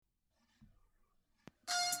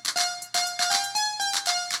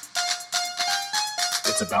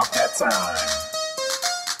It's about that time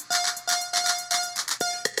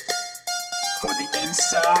for the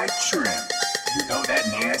inside trim. You know that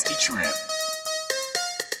nasty trim.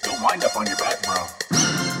 Don't wind up on your back, bro.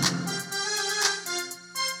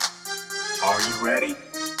 Are you ready?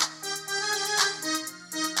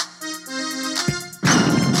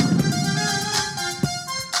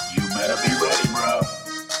 You better be ready, bro.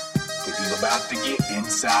 Because you're about to get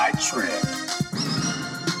inside trim.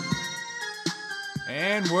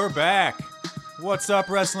 And we're back. What's up,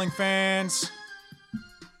 wrestling fans?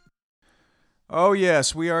 Oh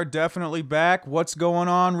yes, we are definitely back. What's going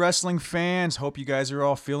on, wrestling fans? Hope you guys are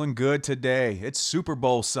all feeling good today. It's Super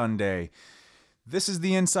Bowl Sunday. This is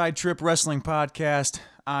the Inside Trip Wrestling Podcast.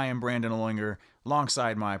 I am Brandon Olinger,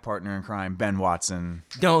 alongside my partner in crime, Ben Watson.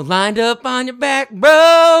 Don't line up on your back,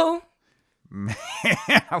 bro. Man,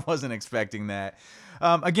 I wasn't expecting that.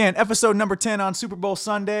 Again, episode number 10 on Super Bowl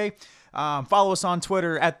Sunday. Follow us on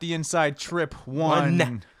Twitter at the Inside Trip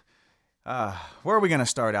 1. Where are we going to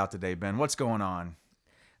start out today, Ben? What's going on?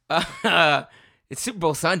 It's Super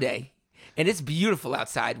Bowl Sunday, and it's beautiful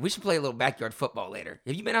outside. We should play a little backyard football later.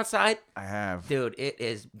 Have you been outside? I have. Dude, it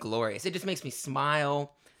is glorious. It just makes me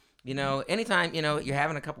smile. You know, anytime, you're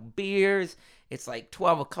having a couple beers, it's like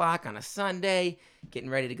 12 o'clock on a Sunday, getting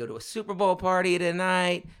ready to go to a Super Bowl party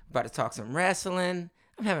tonight, about to talk some wrestling.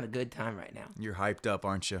 I'm having a good time right now. You're hyped up,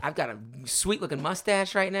 aren't you? I've got a sweet-looking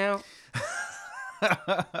mustache right now.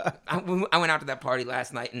 I went out to that party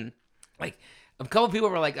last night, and like a couple people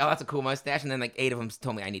were like, "Oh, that's a cool mustache," and then like 8 of them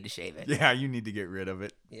told me I need to shave it. Yeah, you need to get rid of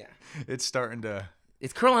it. Yeah, It's starting to...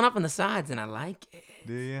 it's curling up on the sides, and I like it.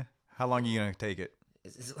 Do you? How long are you going to take it?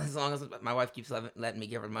 As long as my wife keeps letting me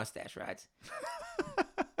give her mustache rides.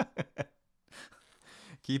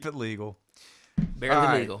 Keep it legal. Barely All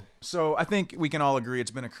right. legal. So I think we can all agree it's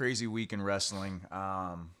been a crazy week in wrestling.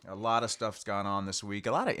 A lot of stuff's gone on this week.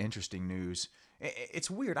 A lot of interesting news. It's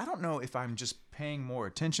weird. I don't know if I'm just paying more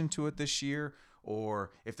attention to it this year or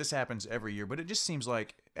if this happens every year, but it just seems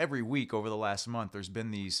like every week over the last month there's been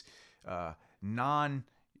these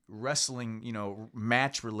non-wrestling,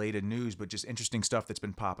 match-related news, but just interesting stuff that's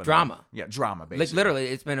been popping Drama. up. Yeah, drama, basically. Like literally,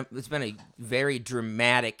 it's been a very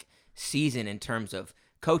dramatic season in terms of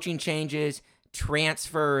coaching changes,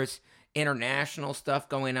 transfers, international stuff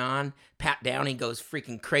going on. Pat Downey goes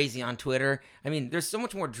freaking crazy on Twitter. I mean, there's so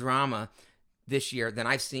much more drama this year than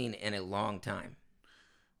I've seen in a long time.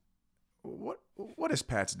 What is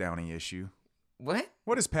Pat's Downey issue? What?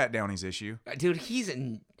 What is Pat Downey's issue? Dude, he's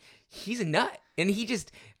a nut. And he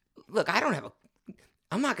just, look, I'm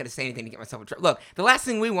not going to say anything to get myself in trouble. Look, the last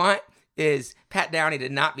thing we want is Pat Downey to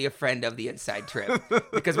not be a friend of the Inside Trip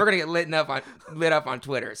because we're going to get lit up on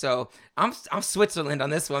Twitter. So I'm Switzerland on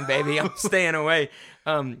this one, baby. I'm staying away.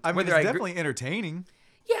 I mean, it's definitely entertaining.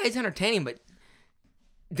 Yeah, it's entertaining, but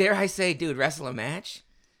dare I say, dude, wrestle a match?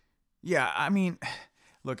 Yeah, I mean,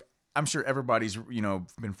 look, I'm sure everybody's,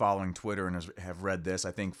 been following Twitter and have read this.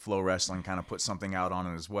 I think Flow Wrestling kind of put something out on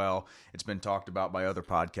it as well. It's been talked about by other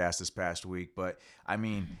podcasts this past week. But, I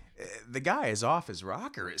mean, the guy is off his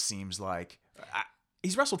rocker, it seems like.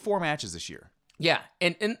 He's wrestled 4 matches this year. Yeah,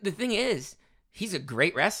 and the thing is, he's a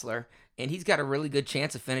great wrestler, and he's got a really good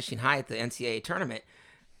chance of finishing high at the NCAA tournament.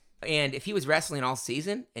 And if he was wrestling all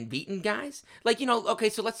season and beating guys, okay,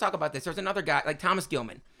 so let's talk about this. There's another guy, like Thomas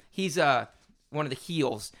Gilman. He's one of the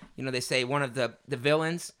heels. They say one of the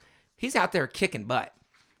villains. He's out there kicking butt,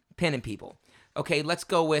 pinning people. Okay, let's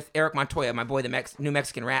go with Eric Montoya, my boy, the New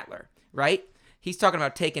Mexican Rattler, right? He's talking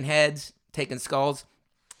about taking heads, taking skulls.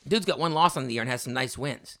 Dude's got 1 loss on the year and has some nice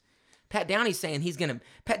wins. Pat Downey's saying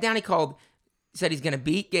Pat Downey said he's going to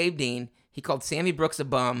beat Gabe Dean. He called Sammy Brooks a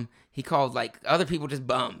bum. He called other people just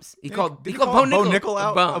bums. He called Bo Nickel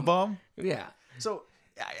a bum. Yeah. So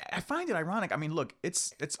I find it ironic. I mean, look,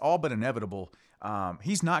 it's all but inevitable.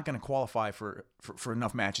 He's not going to qualify for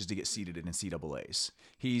enough matches to get seeded in NCAAs.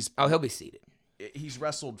 He'll be seeded. He's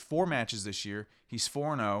wrestled 4 matches this year. He's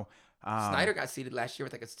 4-0. Snyder got seeded last year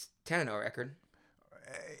with a 10-0 record.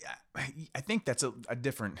 I think that's a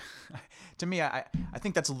different. To me, I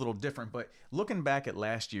think that's a little different. But looking back at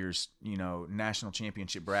last year's national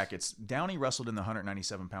championship brackets, Downey wrestled in the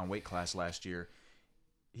 197-pound weight class last year.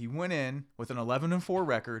 He went in with an 11-4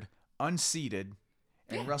 record, unseeded,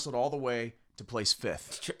 and wrestled all the way to place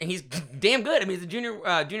 5th. And he's damn good. I mean, he's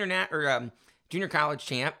a junior college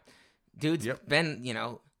champ. Dude's been,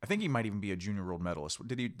 I think he might even be a junior world medalist.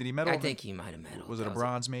 Did he medal? I think he might have medaled. Was it a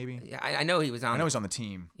bronze maybe? Yeah, I know he was on. I know he's on the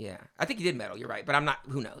team. Yeah, I think he did medal. You're right, but I'm not.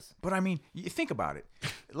 Who knows? But I mean, you think about it.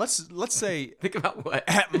 Let's say think about what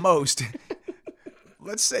at most.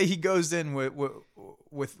 Let's say he goes in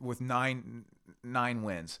with 9 9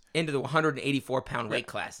 wins. Into the 184-pound weight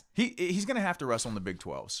class. He's going to have to wrestle in the Big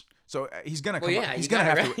 12s. So he's going to come up. He's going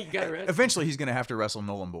to have to. You gotta wrestle. Eventually, he's going to have to wrestle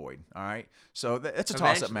Nolan Boyd. All right. So it's a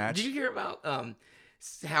toss-up match. Did you hear about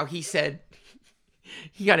how he said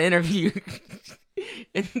he got an interview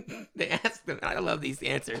and they asked him? I love these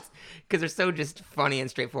answers because they're so just funny and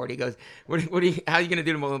straightforward. He goes, "How are you going to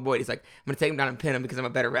do to Nolan Boyd?" He's like, "I'm going to take him down and pin him because I'm a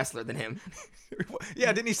better wrestler than him."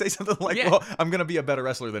 Yeah, didn't he say something like, "Well, I'm going to be a better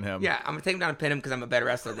wrestler than him"? Yeah, I'm going to take him down and pin him because I'm a better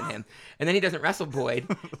wrestler than him. And then he doesn't wrestle Boyd.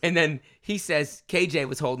 And then he says KJ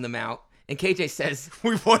was holding him out. And KJ says,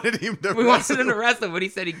 We wanted him to wrestle, but he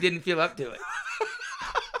said he didn't feel up to it.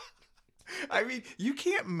 I mean, you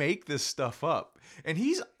can't make this stuff up. And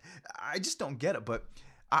I just don't get it. But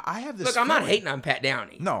I have this. Look, I'm not hating on Pat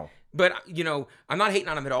Downey. No. But, I'm not hating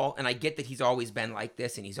on him at all. And I get that he's always been like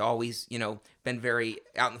this. And he's always, been very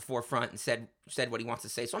out in the forefront and said what he wants to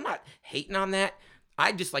say. So I'm not hating on that.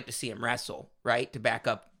 I'd just like to see him wrestle, right? To back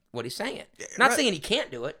up what he's saying. Not saying he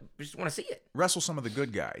can't do it. I just want to see it. Wrestle some of the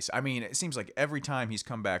good guys. I mean, it seems like every time he's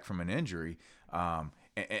come back from an injury,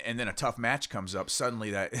 and then a tough match comes up,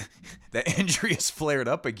 suddenly that injury is flared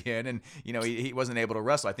up again, and he wasn't able to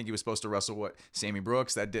wrestle. I think he was supposed to wrestle Sammy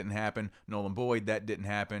Brooks. That didn't happen. Nolan Boyd. That didn't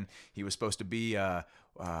happen. He was supposed to be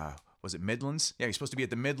was it Midlands? Yeah, he's supposed to be at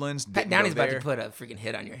the Midlands. Pat Downey's about to put a freaking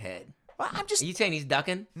hit on your head. Well, Are you saying he's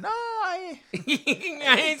ducking? No, I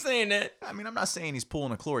ain't saying that. I mean, I'm not saying he's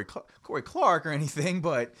pulling a Corey Clark or anything,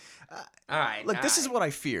 but all right. Look, this is what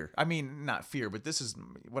I fear. I mean, not fear, but this is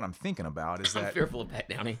what I'm thinking about. I'm fearful of Pat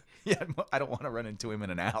Downey. Yeah, I don't want to run into him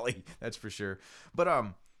in an alley. That's for sure. But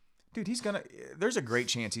dude, there's a great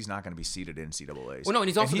chance he's not gonna be seated in NCAAs. Well, no, and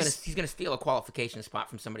he's also gonna steal a qualification spot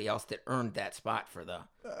from somebody else that earned that spot for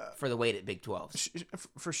the weight at Big 12.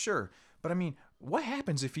 For sure. But I mean, what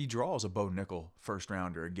happens if he draws a Bo Nickel first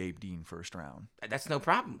round or a Gabe Dean first round? That's no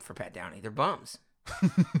problem for Pat Downey. They're bums.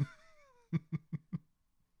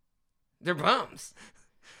 They're bums.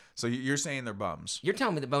 So you're saying they're bums? You're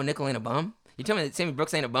telling me that Bo Nickel ain't a bum? You telling me that Sammy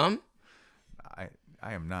Brooks ain't a bum?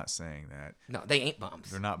 I am not saying that. No, they ain't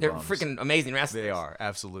bums. They're not They're bums. freaking amazing wrestlers. They are,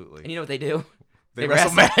 absolutely. And you know what they do? They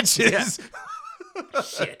wrestle matches. Yeah.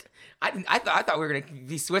 Shit. I thought we were going to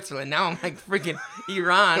be Switzerland. Now I'm like freaking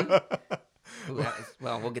Iran.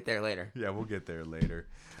 Well, we'll get there later. Yeah, we'll get there later.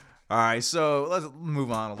 All right, so let's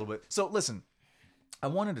move on a little bit. So listen, I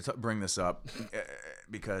wanted to bring this up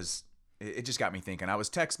because it just got me thinking. I was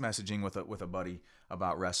text messaging with a buddy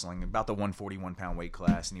about wrestling, about the 141-pound weight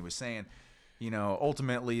class, and he was saying,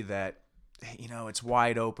 ultimately that, it's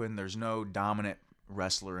wide open. There's no dominant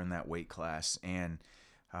wrestler in that weight class, and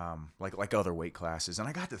like other weight classes. And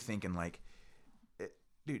I got to thinking,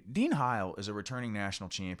 dude, Dean Heil is a returning national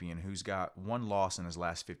champion who's got one loss in his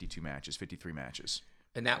last 53 matches.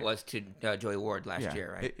 And that was to Joey Ward last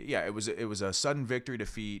year, right? It was a sudden victory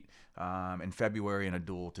defeat in February in a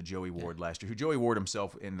duel to Joey Ward last year, who Joey Ward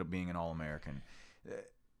himself ended up being an All-American.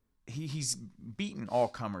 He's beaten all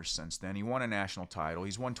comers since then. He won a national title.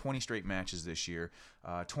 He's won 20 straight matches this year,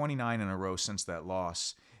 29 in a row since that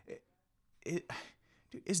loss. Dude,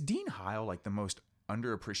 is Dean Heil like the most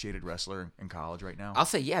underappreciated wrestler in college right now? I'll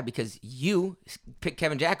say yeah, because you picked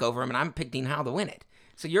Kevin Jack over him, and I'm picked Dean Heil to win it.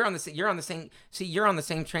 So you're on the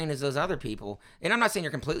same train as those other people. And I'm not saying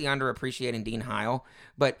you're completely underappreciating Dean Heil,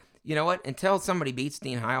 but you know what? Until somebody beats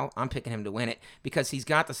Dean Heil, I'm picking him to win it because he's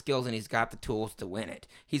got the skills and he's got the tools to win it.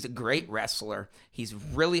 He's a great wrestler. He's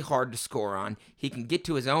really hard to score on. He can get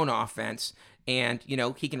to his own offense, and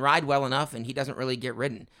he can ride well enough, and he doesn't really get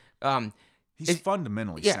ridden. He's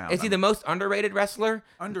fundamentally sound. Is he the most underrated wrestler?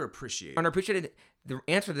 Underappreciated. The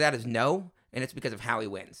answer to that is no, and it's because of how he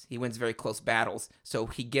wins. He wins very close battles, so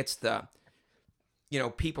he gets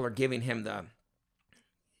people are giving him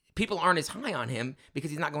people aren't as high on him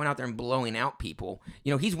because he's not going out there and blowing out people.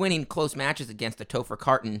 He's winning close matches against a Topher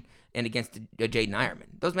Carton and against a Jaden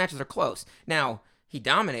Ironman. Those matches are close. Now, he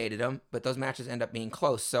dominated them, but those matches end up being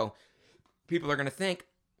close, so people are going to think,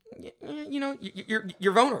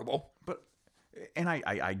 you're vulnerable. And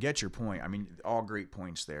I get your point. I mean, all great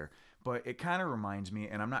points there. But it kind of reminds me,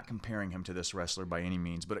 and I'm not comparing him to this wrestler by any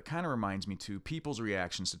means, but it kind of reminds me to people's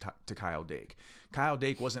reactions to Kyle Dake. Kyle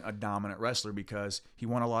Dake wasn't a dominant wrestler because he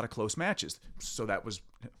won a lot of close matches. So that was,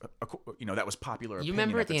 that was popular opinion. You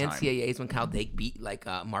remember at the time. NCAAs when Kyle Dake beat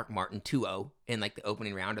Mark Martin 2-0 in the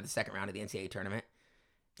opening round or the second round of the NCAA tournament?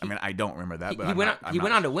 I don't remember that, but he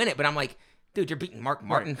went on to win it. But I'm like, dude, you're beating Mark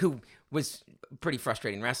Martin, who was a pretty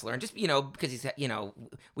frustrating wrestler, and just because he's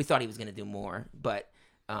we thought he was going to do more, but.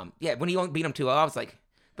 When he beat him 2-0, I was like,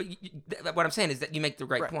 but what I'm saying is that you make the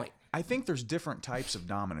right point. I think there's different types of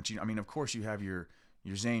dominance. Of course, you have your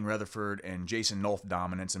your Zane Rutherford and Jason Nolf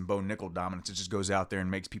dominance and Bo Nickel dominance. It just goes out there and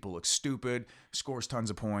makes people look stupid, scores tons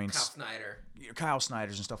of points. Kyle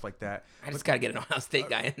Snyder's and stuff like that. I just got to get an Ohio State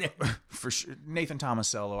guy in there. For sure. Nathan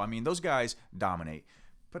Tomasello. I mean, those guys dominate.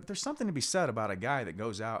 But there's something to be said about a guy that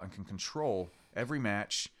goes out and can control every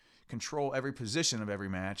match, control every position of every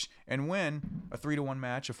match, and win a 3-1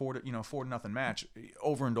 match, a 4-0 match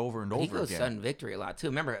over and over and over again. He goes sudden victory a lot too.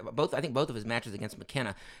 Remember, I think both of his matches against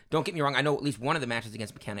McKenna. Don't get me wrong. I know at least one of the matches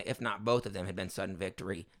against McKenna, if not both of them, had been sudden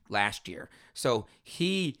victory last year. So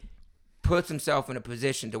he puts himself in a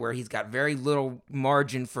position to where he's got very little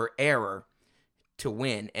margin for error to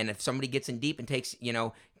win. And if somebody gets in deep and takes,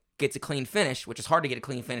 gets a clean finish, which is hard to get a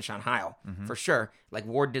clean finish on Heil, for sure, like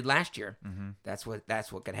Ward did last year. That's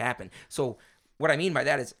what could happen. So what I mean by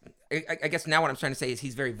that is, I guess now what I'm trying to say is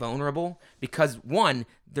he's very vulnerable because, one,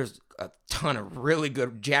 there's a ton of really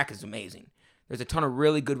good, Jack is amazing. There's a ton of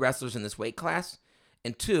really good wrestlers in this weight class.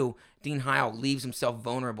 And two, Dean Heil leaves himself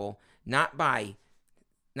vulnerable, not by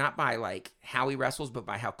like how he wrestles, but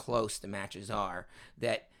by how close the matches are.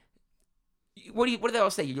 That what do they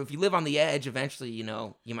all say? If you live on the edge, eventually,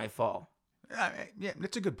 you might fall. Yeah,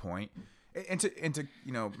 that's a good point. And to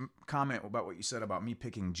comment about what you said about me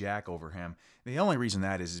picking Jack over him. The only reason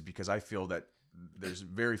that is because I feel that there's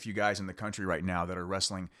very few guys in the country right now that are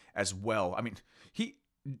wrestling as well. I mean,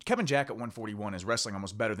 Kevin Jack at 141 is wrestling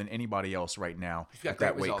almost better than anybody else right now at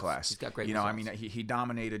that weight class. He's got great results. I mean, he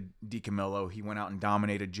dominated DiCamillo. He went out and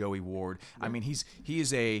dominated Joey Ward. Yeah. I mean, he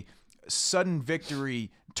is a sudden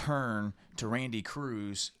victory turn to Randy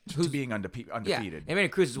Cruz to being undefeated. Yeah, and Randy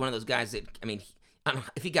Cruz is one of those guys that, I mean,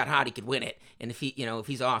 if he got hot, he could win it, and if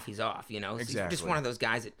he's off, he's off. Exactly. He's just one of those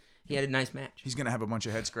guys that he had a nice match. He's going to have a bunch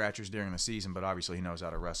of head scratchers during the season, but obviously he knows how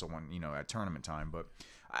to wrestle when at tournament time. But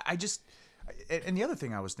and the other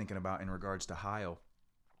thing I was thinking about in regards to Heil,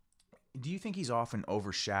 do you think he's often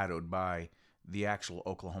overshadowed by the actual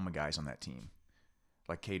Oklahoma guys on that team,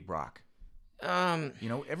 like Cade Brock?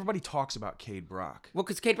 Everybody talks about Cade Brock. Well,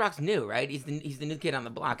 because Cade Brock's new, right? He's the new kid on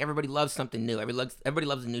the block. Everybody loves something new. Everybody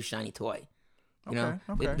loves a new shiny toy. Okay.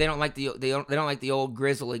 They don't like the old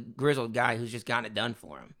grizzled guy who's just gotten it done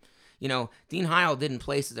for him. Dean Heil didn't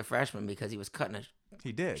place as a freshman because he was cutting a.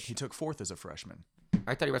 He did. He took fourth as a freshman.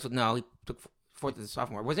 I thought he wrestled. No, he took fourth as a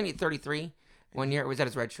sophomore. Wasn't he 33 one year? Or was that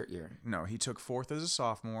his redshirt year? No, he took fourth as a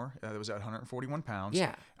sophomore. That was at 141 pounds.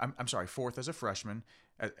 Yeah. I'm sorry, fourth as a freshman,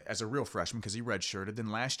 as a real freshman because he redshirted. Then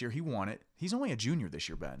last year he won it. He's only a junior this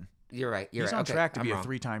year, Ben. You're right. He's on track to be a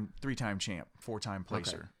three-time champ, 4-time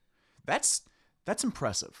placer. Okay. That's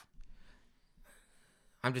impressive.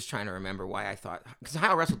 I'm just trying to remember why I thought because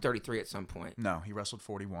Heil wrestled 33 at some point. No, he wrestled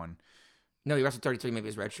 41. No, he wrestled 33, maybe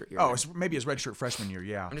his redshirt year. Oh, it's maybe his redshirt freshman year,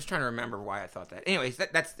 yeah. I'm just trying to remember why I thought that. Anyways,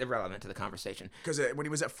 that's irrelevant to the conversation. Because when he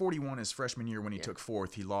was at 41 his freshman year, when he took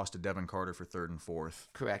fourth, he lost to Devin Carter for third and fourth.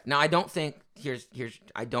 Correct. Now, I don't think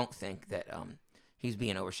I don't think that he's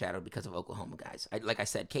being overshadowed because of Oklahoma guys. Like I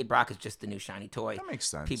said, Cade Brock is just the new shiny toy. That makes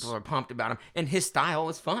sense. People are pumped about him, and his style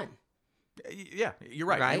is fun. Yeah, you're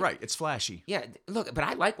right. You're right. It's flashy. Yeah, look, but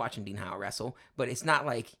I like watching Dean Heil wrestle, but it's not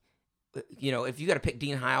like, if you got to pick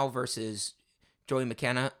Dean Heil versus Joey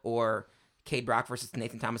McKenna or Cade Brock versus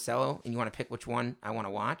Nathan Tomasello, and you want to pick which one I want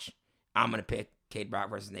to watch, I'm going to pick Cade Brock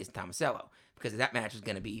versus Nathan Tomasello because that match is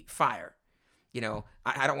going to be fire.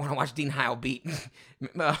 I don't want to watch Dean Heil beat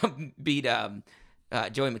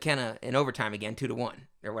Joey McKenna in overtime again, 2-1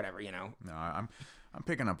 or whatever. No, I'm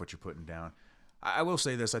picking up what you're putting down. I will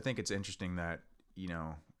say this: I think it's interesting that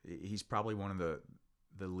he's probably one of the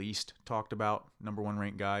least talked about number one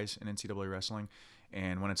ranked guys in NCAA wrestling.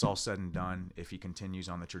 And when it's all said and done, if he continues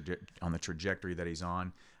on the trajectory that he's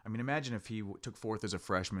on, I mean, imagine if he took fourth as a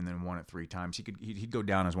freshman, then won it 3 times. He'd go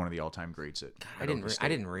down as one of the all-time greats at I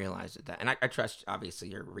didn't realize that, and I trust obviously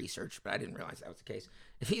your research, but I didn't realize that was the case.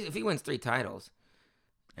 If he wins 3 titles,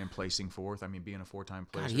 and placing fourth, I mean, being a 4-time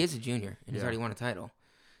player, he is a junior and he's already won a title.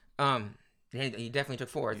 He definitely took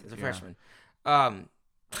fourth as a freshman.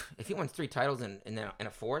 If he wins 3 titles and a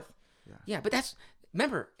fourth, but that's.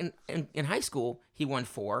 Remember, in high school, he won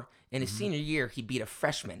 4. In his senior year, he beat a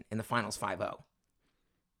freshman in the finals 5-0.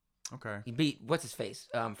 Okay. He beat, what's his face,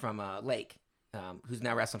 from Lake, who's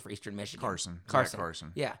now wrestling for Eastern Michigan.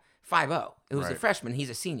 Carson. Yeah, 5-0. It was a freshman. He's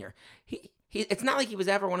a senior. It's not like he was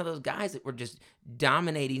ever one of those guys that were just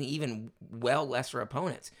dominating even lesser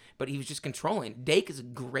opponents, but he was just controlling. Dake is a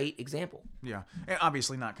great example. Yeah, and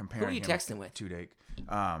obviously not comparing. Who are you texting with? To Dake.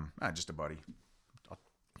 Just a buddy.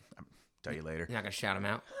 Tell you later. You're not going to shout him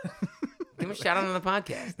out? Give him a shout out on the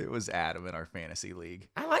podcast. It was Adam in our fantasy league.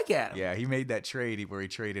 I like Adam. Yeah, he made that trade where he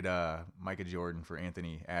traded Micah Jordan for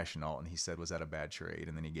Anthony Ashenault, and he said, was that a bad trade?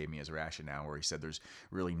 And then he gave me his rationale where he said there's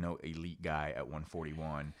really no elite guy at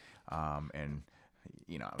 141. And,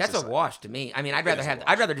 you know. That's a wash to me. I mean, I'd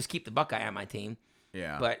rather just keep the Buckeye on my team.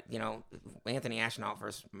 Yeah. But, you know, Anthony Ashenault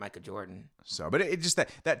versus Micah Jordan. So, but it just,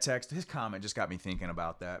 that text, his comment just got me thinking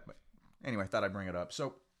about that. But anyway, I thought I'd bring it up.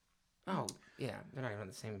 So. Oh, yeah. They're not even in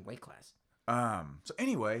the same weight class. So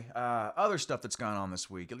anyway, other stuff that's gone on this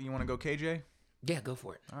week. You want to go, KJ? Yeah, go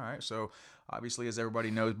for it. All right. So obviously, as everybody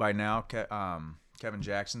knows by now, Kevin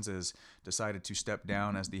Jackson has decided to step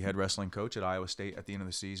down as the head wrestling coach at Iowa State at the end of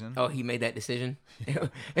the season. Oh, he made that decision? It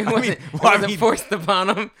wasn't forced upon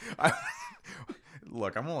him?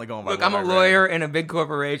 Look, I'm only going by. Look, I'm a lawyer in a big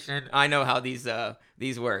corporation. I know how these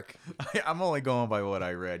work. I'm only going by what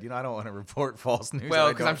I read. You know, I don't want to report false news. Well,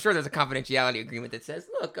 because I'm sure there's a confidentiality agreement that says,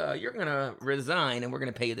 look, you're gonna resign and we're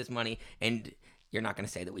gonna pay you this money, and you're not gonna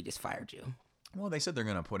say that we just fired you. Well, they said they're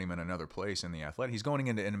gonna put him in another place in the athletic. He's going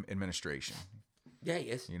into administration. Yeah, he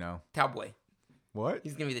is. You know, Towboy. What?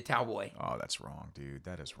 He's gonna be the Towboy. Oh, that's wrong, dude.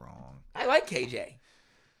 That is wrong. I like KJ,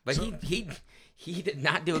 but he did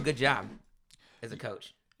not do a good job as a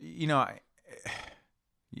coach. You know,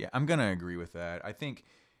 I'm gonna agree with that. I think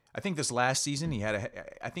this last season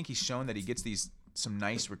I think he's shown that he gets some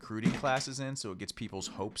nice recruiting classes in, so it gets people's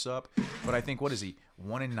hopes up. But I think, what is he,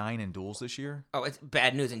 1-9 in duels this year? Oh, it's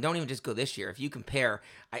bad news, and don't even just go this year. If you compare,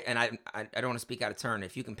 I don't want to speak out of turn.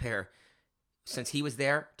 If you compare since he was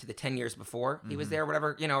there to the 10 years before he was there,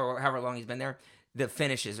 whatever, you know, or however long he's been there, the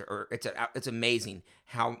finishes it's amazing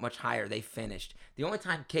how much higher they finished. The only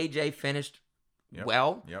time KJ finished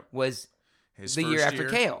was his the year after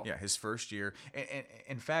Kale. Yeah, his first year. And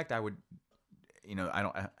in fact, I would, you know,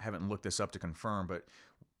 I haven't looked this up to confirm, but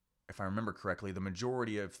if I remember correctly, the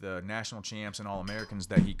majority of the national champs and All-Americans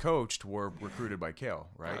that he coached were recruited by Kale,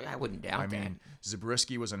 right? I wouldn't doubt that. I mean,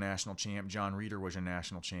 Zabriskie was a national champ. John Reeder was a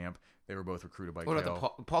national champ. They were both recruited by Kale. What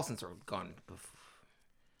about the Paulsons are gone?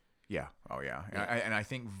 Yeah. Oh, yeah. And I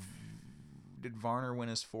think, did Varner win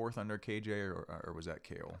his fourth under KJ, or was that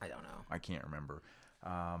Kale? I don't know. I can't remember.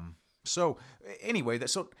 So anyway,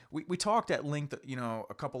 we talked at length, you know,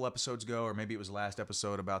 a couple episodes ago, or maybe it was last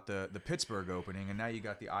episode, about the Pittsburgh opening, and now you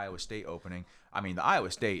got the Iowa State opening. I mean, the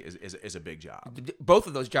Iowa State is a big job. Both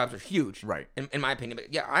of those jobs are huge, right? In my opinion.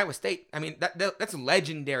 But yeah, Iowa State. I mean, that's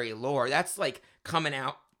legendary lore. That's like coming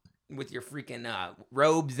out with your freaking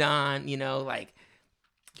robes on, you know, like.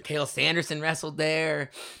 Cael Sanderson wrestled there.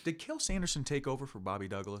 Did Cael Sanderson take over for Bobby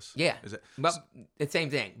Douglas? Yeah. But the same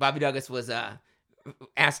thing. Bobby Douglas was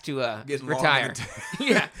asked to retire.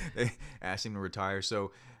 Yeah. They asked him to retire.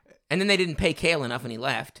 So, and then they didn't pay Cael enough and he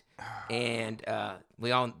left. And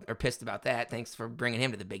we all are pissed about that. Thanks for bringing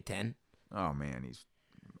him to the Big Ten. Oh, man.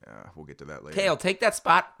 We'll get to that later. Cael, take that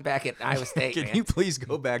spot back at Iowa State. Can you please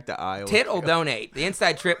go back to Iowa? Tit will donate. The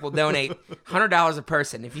Inside Trip will donate $100 a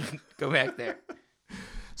person if you can go back there.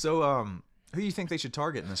 So, who do you think they should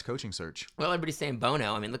target in this coaching search? Well, everybody's saying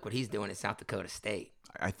Bono. I mean, look what he's doing at South Dakota State.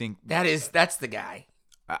 I think that's the guy.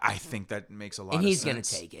 I think that makes a lot of sense. And he's going to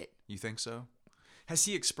take it. You think so? Has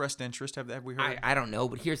he expressed interest? Have we heard? I don't know,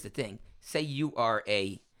 but here's the thing. Say you are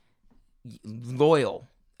a loyal.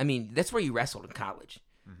 I mean, that's where you wrestled in college.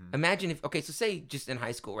 Mm-hmm. Imagine so say just in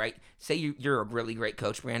high school, right? Say you're a really great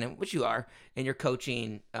coach, Brandon, which you are, and you're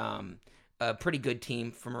coaching a pretty good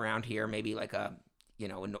team from around here, maybe like a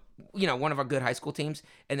one of our good high school teams,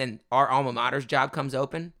 and then our alma mater's job comes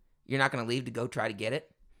open, you're not going to leave to go try to get it.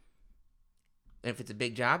 And if it's a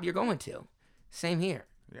big job, you're going to. Same here.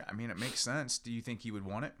 Yeah, I mean, it makes sense. Do you think he would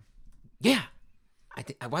want it? Yeah.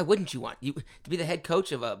 Why wouldn't you want to be the head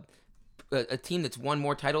coach of a team that's won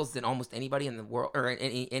more titles than almost anybody in the world, or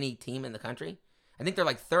any team in the country? I think they're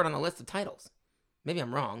like third on the list of titles. Maybe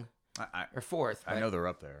I'm wrong. Or fourth. I know they're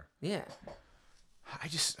up there. Yeah.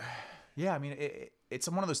 I mean, it's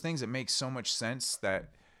one of those things that makes so much sense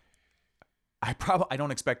that I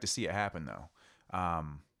don't expect to see it happen, though.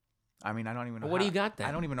 I mean, I don't even know. What do you got then?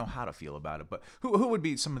 I don't even know how to feel about it. But who would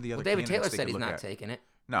be some of the other? Well, David Taylor said he's not taking it.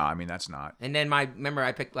 No, I mean that's not. And then remember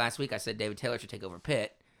I picked last week. I said David Taylor should take over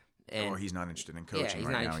Pitt. Or he's not interested in coaching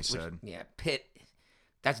right now. He said. Yeah, Pitt.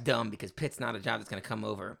 That's dumb because Pitt's not a job that's going to come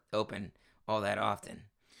open all that often,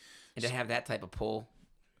 and to have that type of pull.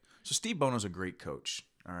 So Steve Bono's a great coach.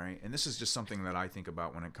 All right, and this is just something that I think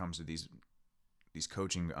about when it comes to these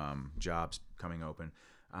coaching jobs coming open.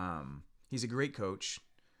 He's a great coach,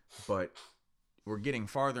 but we're getting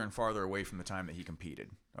farther and farther away from the time that he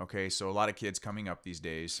competed. Okay, so a lot of kids coming up these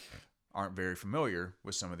days aren't very familiar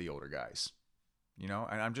with some of the older guys, you know.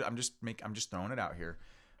 And I'm just throwing it out here.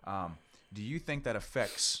 Do you think that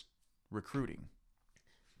affects recruiting?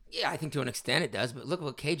 Yeah, I think to an extent it does. But look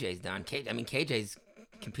what KJ's done. KJ's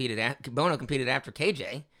Bono competed after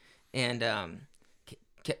KJ, and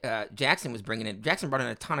Jackson brought in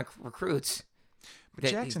a ton of recruits. But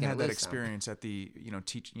Jackson had that experience at the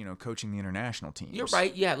coaching the international teams. You're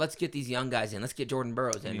right. Yeah, let's get these young guys in. Let's get Jordan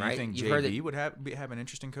Burroughs in. Right? You think JB would have an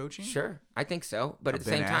interest in coaching? Sure, I think so. But at the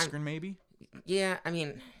same Ben time, Askren maybe. Yeah, I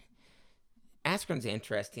mean, Askren's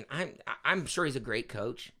interesting. I'm sure he's a great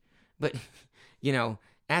coach, but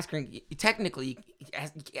Askren technically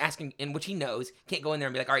Askren, in which he knows, can't go in there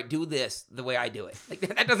and be like, all right, do this the way I do it. Like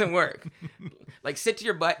that doesn't work. Like sit to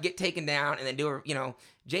your butt, get taken down, and then do it.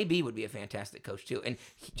 JB would be a fantastic coach too, and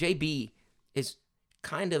JB is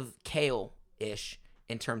kind of Kale-ish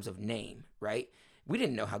in terms of name, right? We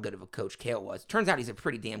didn't know how good of a coach Kale was. Turns out he's a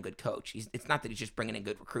pretty damn good coach. It's not that he's just bringing in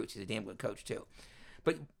good recruits. He's a damn good coach too.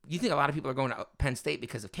 But you think a lot of people are going to Penn State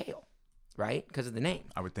because of Kale, right? Because of the name.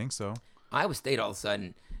 I would think so. Iowa State all of a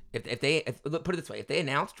sudden, if put it this way, if they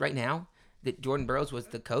announced right now that Jordan Burroughs was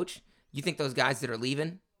the coach, you think those guys that are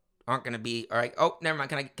leaving aren't going to be all right? Oh, never mind.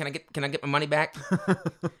 Can I get my money back?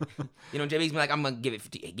 JB's gonna be like, I'm gonna give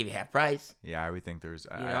you half price. Yeah, I would think there's.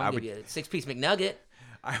 I'll give you a 6-piece McNugget.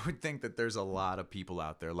 I would think that there's a lot of people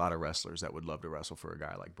out there, a lot of wrestlers that would love to wrestle for a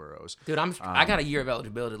guy like Burroughs. Dude, I got a year of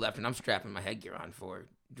eligibility left, and I'm strapping my headgear on for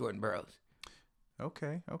Jordan Burroughs.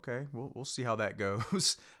 Okay. We'll see how that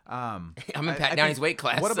goes. I'm in Pat Downey's weight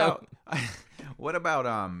class. What about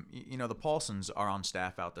the Paulsons are on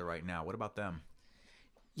staff out there right now. What about them?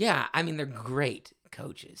 Yeah, I mean they're great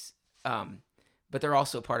coaches, but they're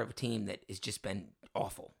also part of a team that has just been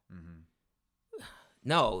awful. Mm-hmm.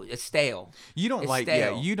 No, it's stale. You don't like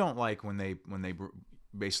stale. Yeah. You don't like when they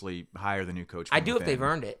basically hire the new coach. I do if they've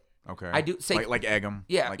earned it. Okay. I do say like Egham.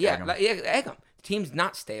 Yeah, egg them. The team's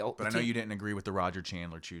not stale. But I know you didn't agree with the Roger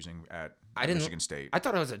Chandler choosing at Michigan State. I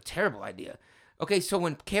thought it was a terrible idea. Okay, so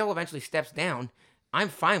when Kale eventually steps down, I'm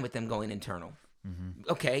fine with them going internal. Mm-hmm.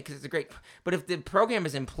 Okay, because it's a great. But if the program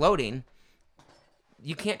is imploding,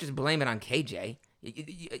 you can't just blame it on KJ.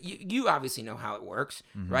 You obviously know how it works,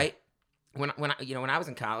 mm-hmm. right? When I was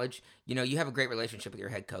in college, you have a great relationship with your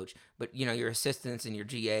head coach, but your assistants and your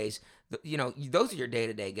GAs, those are your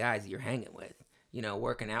day-to-day guys that you're hanging with,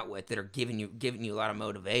 working out with, that are giving you a lot of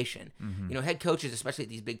motivation. Mm-hmm. Head coaches, especially at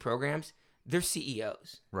these big programs, they're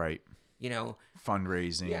CEOs, right?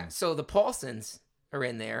 Fundraising. Yeah. So the Paulsons are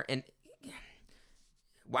in there, and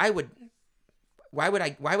why would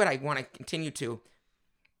I want to continue to?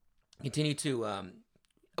 You need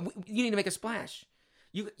to make a splash.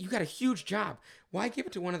 You got a huge job. Why give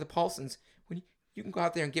it to one of the Paulsons when you can go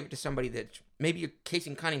out there and give it to somebody that maybe you're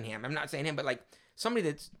Casey Cunningham. I'm not saying him, but like somebody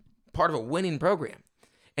that's part of a winning program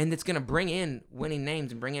and that's going to bring in winning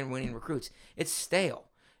names and bring in winning recruits. It's stale,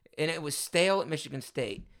 and it was stale at Michigan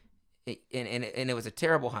State, and it was a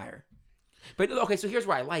terrible hire. But okay, so here's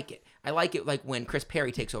where I like it. I like it like when Chris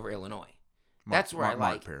Perry takes over Illinois. That's where I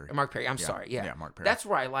like it. Mark Perry. I'm sorry. Yeah, Mark Perry. That's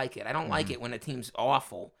where I like it. I don't like it when a team's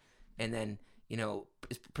awful and then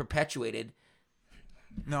is perpetuated.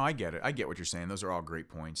 No, I get it. I get what you're saying. Those are all great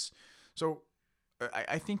points. So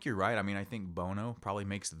I think you're right. I mean, I think Bono probably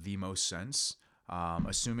makes the most sense,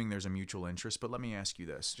 assuming there's a mutual interest. But let me ask you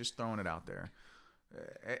this, just throwing it out there.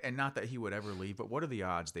 And not that he would ever leave, but what are the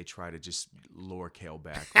odds they try to just lure Kale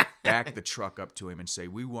back the truck up to him and say,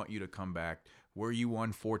 we want you to come back where you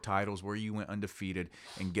won 4 titles, where you went undefeated,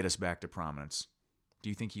 and get us back to prominence? Do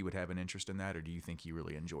you think he would have an interest in that, or do you think he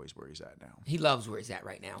really enjoys where he's at now? He loves where he's at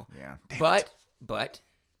right now. Yeah. But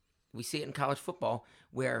we see it in college football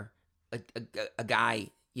where a guy,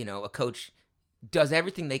 a coach does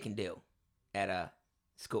everything they can do at a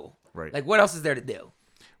school. Right. Like, what else is there to do?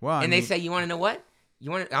 Well, they say, you want to know what?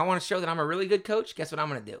 I want to show that I'm a really good coach. Guess what I'm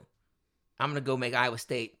going to do? I'm going to go make Iowa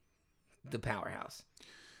State the powerhouse.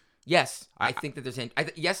 Yes, I think that there's.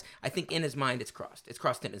 I think in his mind it's crossed. It's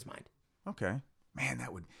crossed in his mind. Okay. Man,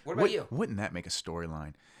 that would. What about you? Wouldn't that make a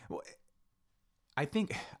storyline? Well, I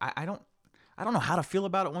think I don't know how to feel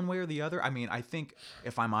about it one way or the other. I mean, I think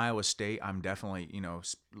if I'm Iowa State, I'm definitely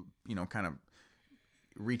kind of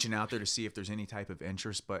reaching out there to see if there's any type of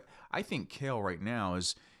interest. But I think Kale right now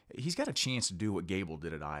he's got a chance to do what Gable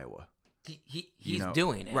did at Iowa. He's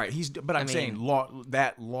doing it, right? But I'm saying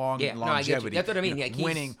longevity. No, I get you. That's what I mean.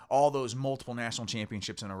 Winning all those multiple national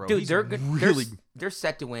championships in a row. Dude, they're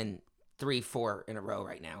set to win 3-4 in a row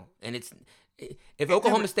right now, and if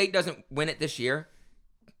Oklahoma State doesn't win it this year,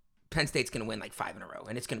 Penn State's going to win like 5 in a row,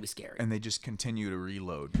 and it's going to be scary. And they just continue to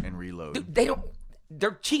reload and reload. Dude,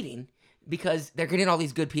 they're cheating because they're getting all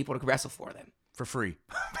these good people to wrestle for them. for free,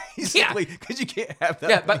 basically, because you can't have that.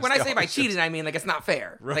 Yeah, but when I say by scholarships. cheated, I mean like it's not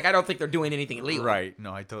fair. Right. Like I don't think they're doing anything illegal. Right.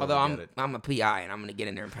 No, I totally Although get it. I'm a PI and I'm going to get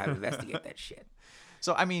in there and probably investigate that shit.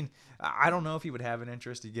 So I mean, I don't know if he would have an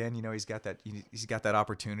interest again. You know, he's got that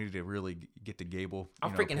opportunity to really get to Gable. I'll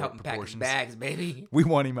freaking help him pack his bags, baby. We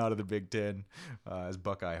want him out of the Big Ten as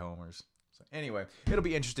Buckeye homers. So anyway, it'll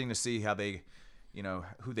be interesting to see how they,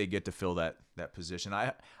 who they get to fill that position.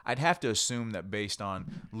 I'd have to assume that based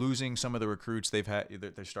on losing some of the recruits they've had,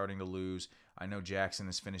 they're starting to lose. I know Jackson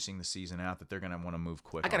is finishing the season out, that they're going to want to move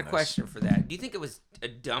quick. I got a question for that. Do you think it was a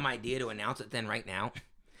dumb idea to announce it then right now?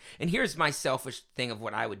 And here's my selfish thing of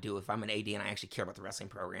what I would do if I'm an AD and I actually care about the wrestling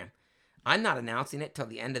program. I'm not announcing it till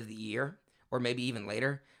the end of the year or maybe even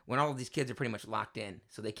later when all of these kids are pretty much locked in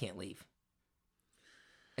so they can't leave.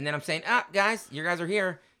 And then I'm saying, guys, you guys are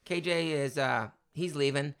here. KJ is, he's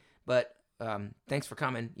leaving, but thanks for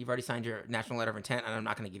coming. You've already signed your national letter of intent and I'm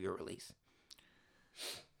not going to give you a release.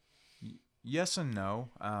 Yes and no.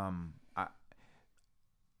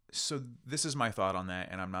 So this is my thought on that,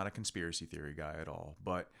 and I'm not a conspiracy theory guy at all,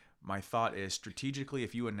 but my thought is strategically,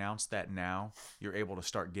 if you announce that now, you're able to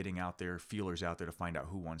start getting feelers out there to find out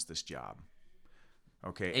who wants this job.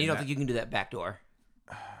 Okay. And you don't think you can do that backdoor?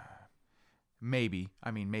 Maybe.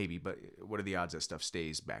 But what are the odds that stuff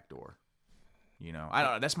stays backdoor? I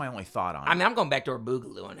don't know. That's my only thought on it. I'm going backdoor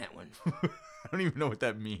boogaloo on that one. I don't even know what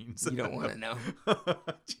that means. You don't want to know.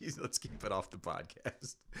 Jeez, let's keep it off the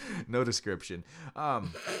podcast. No description.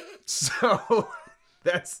 So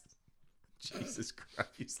that's Jesus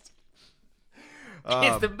Christ.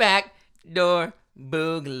 It's the backdoor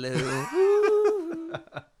boogaloo.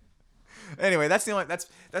 Anyway, that's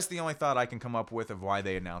the only thought I can come up with of why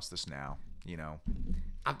they announced this now.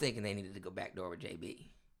 I'm thinking they needed to go backdoor with JB.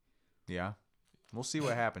 Yeah. We'll see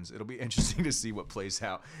what happens. It'll be interesting to see what plays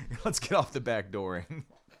out. Let's get off the back dooring.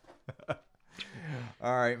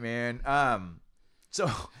 All right, man.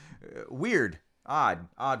 So weird,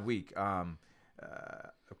 odd week. Of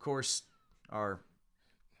course, where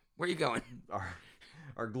are you going?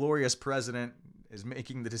 Our glorious president is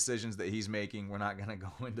making the decisions that he's making. We're not going to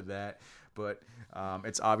go into that, but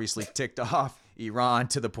it's obviously ticked off Iran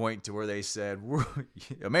to the point to where they said,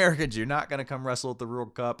 Americans, you're not going to come wrestle at the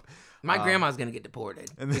World Cup. My grandma's going to get deported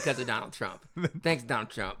because of Donald Trump. Thanks, Donald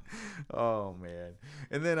Trump. Oh, man.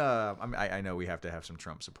 And then I know we have to have some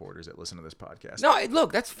Trump supporters that listen to this podcast. No,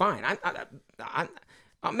 look, that's fine.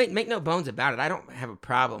 I'll make no bones about it. I don't have a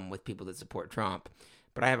problem with people that support Trump,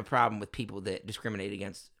 but I have a problem with people that discriminate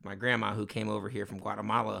against my grandma who came over here from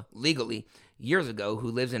Guatemala legally years ago, who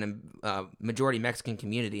lives in a majority Mexican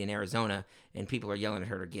community in Arizona, and people are yelling at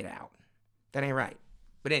her to get out. That ain't right.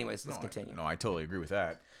 But anyways, let's continue. I totally agree with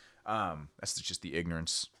that. That's just the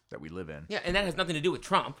ignorance that we live in. Yeah, and that has nothing to do with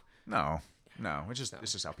Trump. No, it's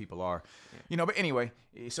just how people are. But anyway,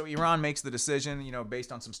 so Iran makes the decision,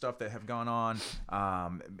 based on some stuff that have gone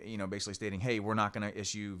on, basically stating, hey, we're not going to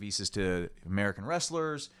issue visas to American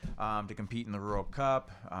wrestlers to compete in the World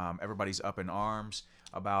Cup. Everybody's up in arms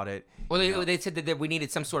about it. Well, they said that we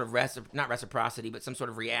needed some sort of not reciprocity, but some sort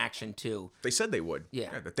of reaction to. They said they would.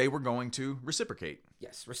 Yeah, that they were going to reciprocate.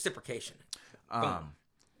 Yes, reciprocation.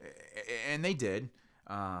 And they did.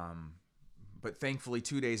 But thankfully,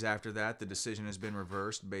 2 days after that, the decision has been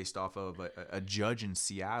reversed based off of a judge in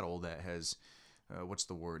Seattle that has,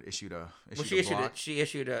 issued a block. She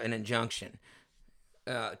issued an injunction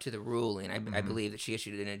to the ruling. I believe that she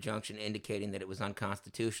issued an injunction indicating that it was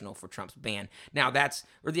unconstitutional for Trump's ban. Now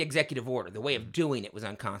or the executive order, the way of doing it was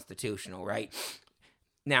unconstitutional, right?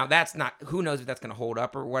 Now, that's not, who knows if that's going to hold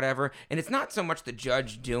up or whatever. And it's not so much the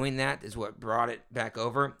judge doing that is what brought it back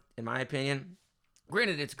over, in my opinion.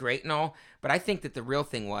 Granted, it's great and all, but I think that the real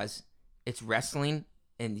thing was it's wrestling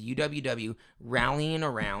and the UWW rallying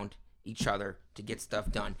around each other to get stuff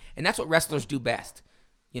done. And that's what wrestlers do best.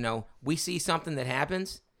 We see something that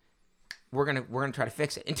happens, we're gonna try to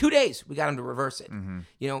fix it. In 2 days, we got them to reverse it. Mm-hmm.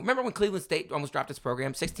 Remember when Cleveland State almost dropped its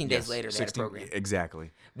program? 16 days later, they had a program.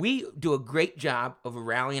 Exactly. We do a great job of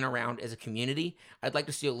rallying around as a community. I'd like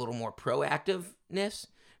to see a little more proactiveness,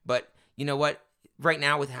 but you know what? Right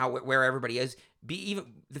now, with where everybody is,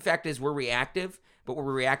 the fact is we're reactive, but we're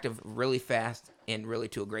reactive really fast and really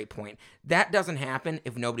to a great point. That doesn't happen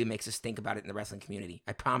if nobody makes us think about it in the wrestling community.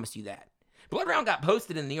 I promise you that. Blood Round got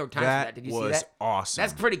posted in the New York Times for that. Did you see that? That was awesome.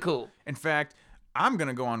 That's pretty cool. In fact, I'm going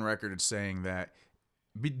to go on record as saying that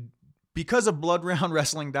because of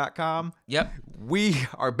BloodRoundWrestling.com, yep, we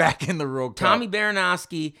are back in the World Cup. Tommy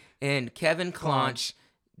Baranowski and Kevin Claunch,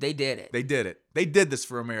 they did it. They did it. They did this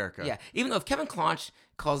for America. Yeah. Even though if Kevin Claunch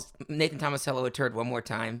calls Nathan Tomasello a turd one more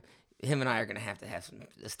time, him and I are going to have some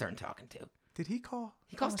stern talking to. Did he call?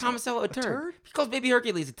 He calls Tomasello a turd. turd? He calls Baby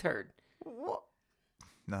Hercules a turd. What?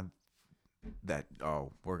 Now,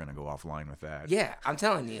 we're going to go offline with that. Yeah, I'm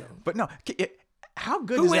telling you. But no, how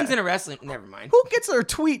good Who is wins that? in a wrestling? Never mind. Who gets their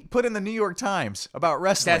tweet put in the New York Times about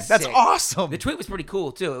wrestling? That's sick. awesome. The tweet was pretty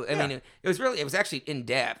cool too. I Yeah. mean, it was actually in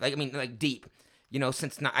depth. Like deep. You know,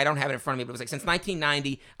 I don't have it in front of me, but it was like since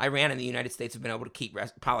 1990, Iran and the United States have been able to keep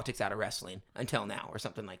politics out of wrestling until now, or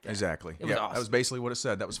something like that. Exactly. It was awesome. That was basically what it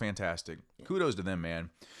said. That was fantastic. Yeah. Kudos to them, man.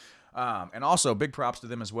 And also, big props to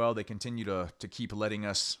them as well. They continue to keep letting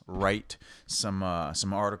us write some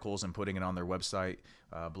articles and putting it on their website,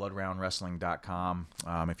 bloodroundwrestling.com.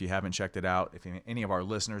 If you haven't checked it out, if any of our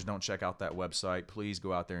listeners don't check out that website, please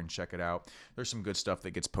go out there and check it out. There's some good stuff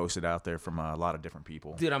that gets posted out there from a lot of different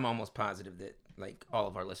people. Dude, I'm almost positive that like all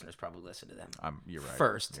of our listeners probably listen to them. You're right.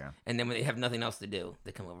 First, yeah. And then when they have nothing else to do,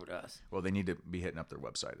 they come over to us. Well, they need to be hitting up their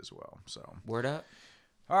website as well. So word up.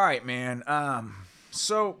 All right, man.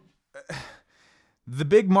 So the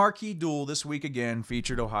big marquee duel this week again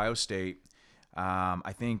featured Ohio State.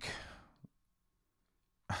 I think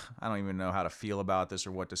I don't even know how to feel about this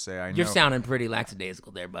or what to say. You're sounding pretty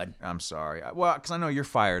lackadaisical there, bud. I'm sorry. Well, because I know you're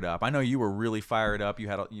fired up. I know you were really fired up. You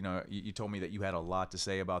had, you told me that you had a lot to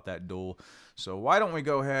say about that duel. So why don't we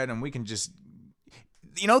go ahead and we can just,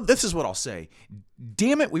 this is what I'll say.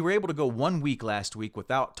 Damn it, we were able to go 1 week last week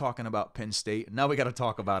without talking about Penn State. Now we got to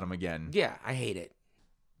talk about them again. Yeah, I hate it.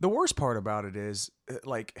 The worst part about it is,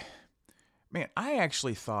 man, I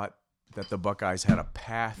actually thought that the Buckeyes had a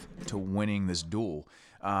path to winning this duel.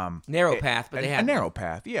 Narrow path, but they had a narrow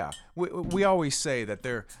path. Yeah, we always say that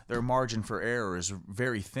their margin for error is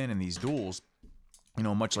very thin in these duels.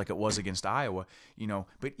 Much like it was against Iowa.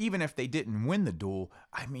 But even if they didn't win the duel,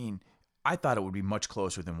 I mean, I thought it would be much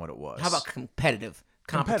closer than what it was. How about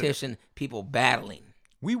competition? People battling.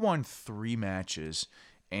 We won 3 matches,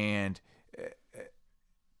 and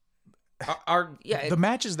the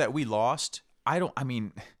matches that we lost,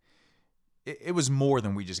 it was more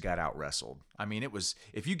than we just got out wrestled. I mean, it was,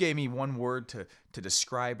 if you gave me one word to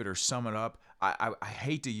describe it or sum it up, I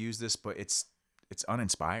hate to use this, but it's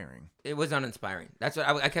uninspiring. It was uninspiring. That's what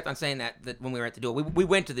I kept on saying that when we were at the duel. We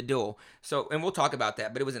went to the duel, and we'll talk about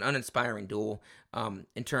that, but it was an uninspiring duel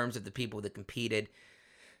in terms of the people that competed.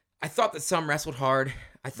 I thought that some wrestled hard.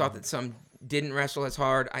 I thought that some didn't wrestle as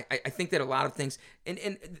hard. I think that a lot of things,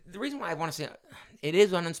 and the reason why I want to say it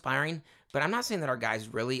is uninspiring, but I'm not saying that our guys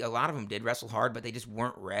a lot of them did wrestle hard, but they just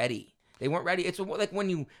weren't ready. They weren't ready. It's like when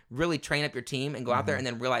you really train up your team and go out there and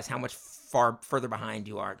then realize how much far further behind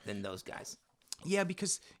you are than those guys. Yeah,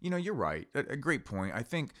 because, you're right. A great point. I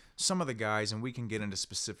think some of the guys, and we can get into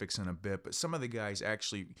specifics in a bit, but some of the guys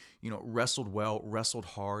actually, wrestled well, wrestled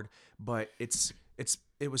hard, but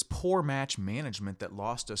it was poor match management that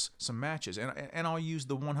lost us some matches. And I'll use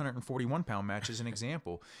the 141-pound match as an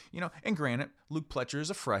example. And granted, Luke Pletcher is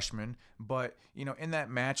a freshman, but, in that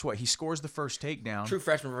match, he scores the first takedown. True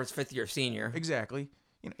freshman versus fifth-year senior. Exactly.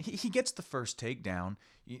 He gets the first takedown.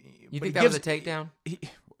 You think that was a takedown?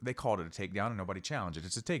 They called it a takedown, and nobody challenged it.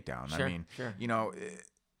 It's a takedown. Sure, I mean, sure.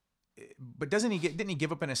 But didn't he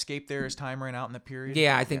give up an escape there as time ran out in the period?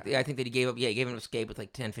 Yeah, I think that he gave up. Yeah, he gave him an escape with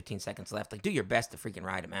like 10, 15 seconds left. Like, do your best to freaking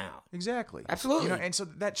ride him out. Exactly. Absolutely. And so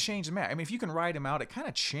that changed the match. I mean, if you can ride him out, it kind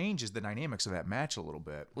of changes the dynamics of that match a little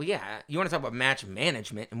bit. Well, yeah. You want to talk about match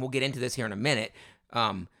management, and we'll get into this here in a minute.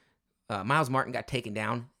 Miles Martin got taken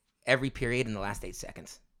down every period in the last 8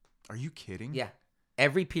 seconds. Are you kidding? Yeah.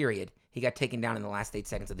 Every period, he got taken down in the last 8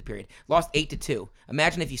 seconds of the period. Lost 8-2.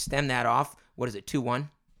 Imagine if you stem that off. What is it, 2-1?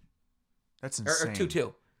 That's insane. Or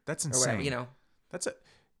 2-2. That's insane. Or whatever, That's a.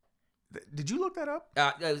 Did you look that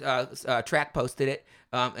up? Track posted it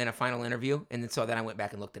in a final interview, and then so then I went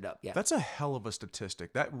back and looked it up. Yeah. That's a hell of a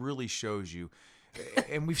statistic. That really shows you.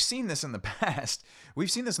 And we've seen this in the past.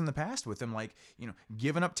 With him,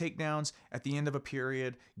 giving up takedowns at the end of a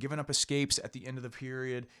period, giving up escapes at the end of the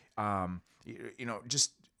period.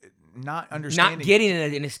 Just not understanding. Not getting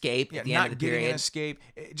an escape at the end of the period. Not getting an escape.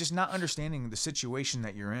 Just not understanding the situation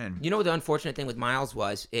that you're in. You know what the unfortunate thing with Miles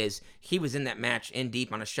is he was in that match in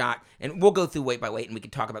deep on a shot, and we'll go through weight by weight, and we can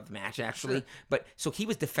talk about the match actually. Sure. But so he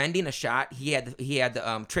was defending a shot. He had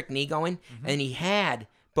the trick knee going, and he had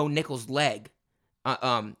Bo Nickel's leg.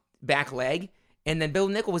 Back leg, and then Bill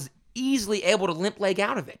Nickel was easily able to limp leg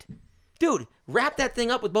out of it. Dude, wrap that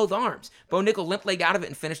thing up with both arms. Bo Nickel limp leg out of it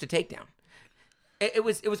and finished a takedown. It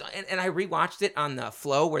was, and I rewatched it on the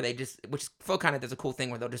Flow which Flow kind of does a cool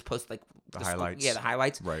thing where they'll just post like the highlights. Yeah, the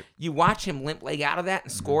highlights. Right. You watch him limp leg out of that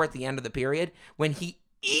and score at the end of the period when he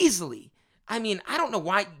easily, I don't know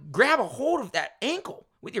why, grab a hold of that ankle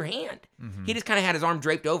with your hand. He just kind of had his arm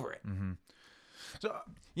draped over it. So,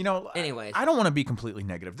 Anyways. I don't want to be completely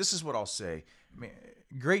negative. This is what I'll say. I mean,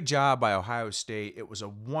 great job by Ohio State. It was a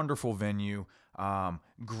wonderful venue.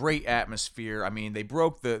 Great atmosphere. I mean, they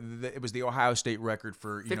broke it was the Ohio State record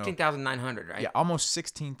for 15,900, right? Yeah, almost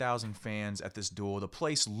 16,000 fans at this duel. The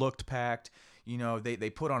place looked packed. They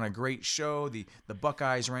put on a great show. The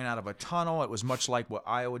Buckeyes ran out of a tunnel. It was much like what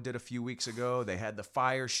Iowa did a few weeks ago. They had the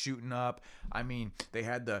fire shooting up. I mean, they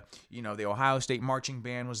had the Ohio State marching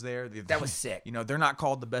band was there. That was sick. They're not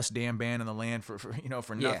called the best damn band in the land for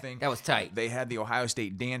nothing. That was tight. They had the Ohio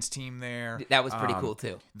State dance team there. That was pretty cool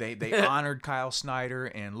too. They honored Kyle Snyder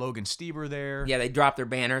and Logan Stieber there. Yeah, they dropped their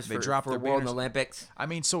banners for their World banners. Olympics. I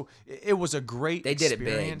mean, so it was a great They did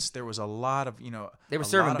experience. it big. There was a lot of, They were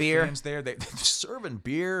serving beer. Fans there. They serving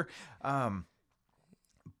beer.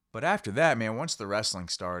 But after that, man, once the wrestling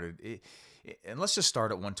started, and let's just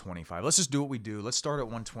start at 125. Let's just do what we do. Let's start at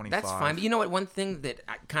 125. That's fine. But you know what? One thing that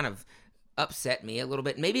kind of upset me a little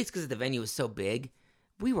bit, maybe it's because the venue was so big,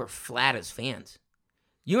 we were flat as fans.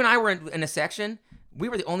 You and I were in a section. We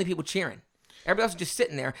were the only people cheering. Everybody else was just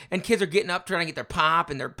sitting there, and kids are getting up trying to get their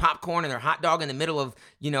pop and their popcorn and their hot dog in the middle of,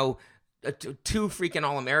 two freaking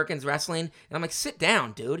All-Americans wrestling. And I'm like, sit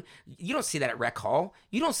down, dude. You don't see that at Rec Hall.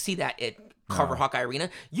 You don't see that at Carver Hawkeye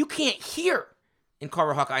Arena. You can't hear in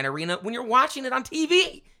Carver Hawkeye Arena when you're watching it on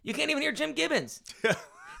TV. You can't even hear Jim Gibbons.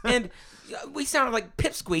 And we sounded like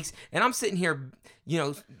pipsqueaks, and I'm sitting here,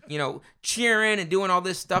 cheering and doing all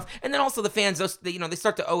this stuff. And then also the fans, they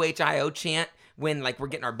start the OHIO chant when, we're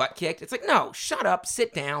getting our butt kicked. It's like, no, shut up,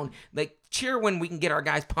 sit down. Cheer when we can get our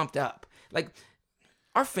guys pumped up.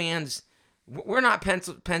 Our fans, we're not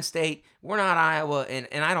Penn State, we're not Iowa,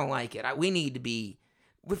 and I don't like it. We need to be,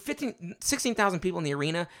 with 16,000 people in the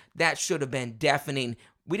arena, that should have been deafening.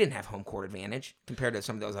 We didn't have home court advantage compared to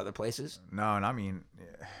some of those other places. No, and I mean,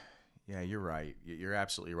 yeah, you're right. You're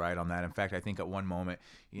absolutely right on that. In fact, I think at one moment,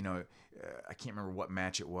 I can't remember what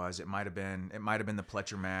match it was. It might have been the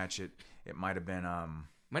Pletcher match. It might have been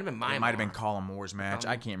It might have been Colin Moore's match.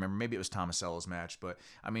 I can't remember. Maybe it was Tomasello's match. But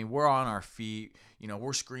I mean, we're on our feet.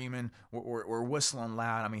 We're screaming. We're whistling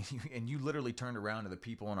loud. I mean, and you literally turned around to the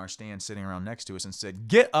people in our stand sitting around next to us and said,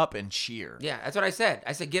 "Get up and cheer." Yeah, that's what I said.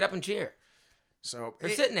 I said, "Get up and cheer." So they're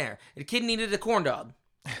sitting there. The kid needed a corn dog.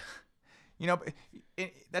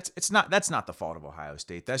 That's not the fault of Ohio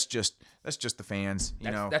State. That's just the fans.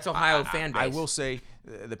 That's Ohio fan base. I will say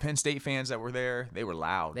the Penn State fans that were there, they were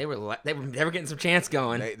loud. They were getting some chants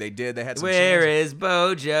going. They did. They had some. Where chants. is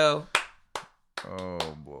Bojo? Oh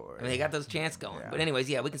boy. I mean, they got those chants going. Yeah. But anyways,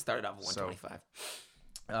 yeah, we can start it off at 125.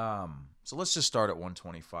 So let's just start at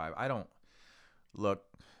 125. I don't look.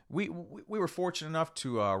 We were fortunate enough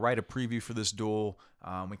to write a preview for this duel.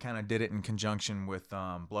 We kind of did it in conjunction with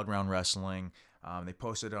Blood Round Wrestling. They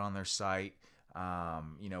posted it on their site.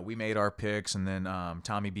 We made our picks, and then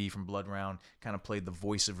Tommy B from Blood Round kind of played the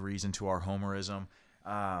voice of reason to our homerism.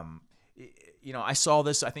 I saw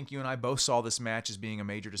this. I think you and I both saw this match as being a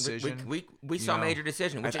major decision. We saw a major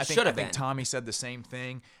decision, which it should have been. I think Tommy said the same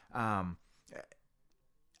thing. I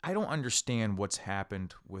don't understand what's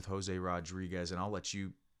happened with Jose Rodriguez, and I'll let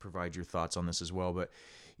you provide your thoughts on this as well. But,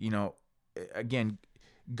 again,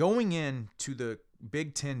 going into the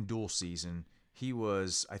Big Ten dual season, he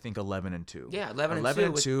was, I think, 11-2. Yeah,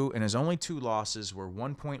 11-2. And his only two losses were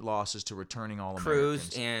 1-point losses to returning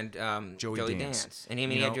Cruz All-Americans. and Joey Dance. And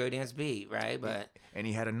he had Joey Dance beat, right? And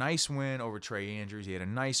he had a nice win over Trey Andrews. He had a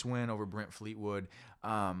nice win over Brent Fleetwood.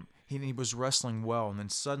 He was wrestling well, and then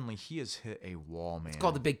suddenly he has hit a wall, man. It's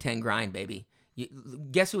called the Big Ten grind, baby.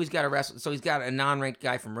 Guess who he's got to wrestle? So he's got a non-ranked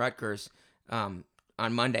guy from Rutgers on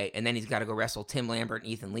Monday, and then he's got to go wrestle Tim Lambert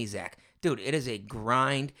and Ethan Lezak. Dude, it is a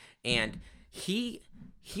grind, and he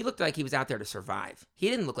looked like he was out there to survive. He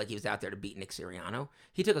didn't look like he was out there to beat Nick Sirianno.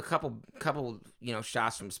 He took a couple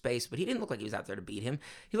shots from space, but he didn't look like he was out there to beat him.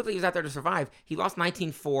 He looked like he was out there to survive. He lost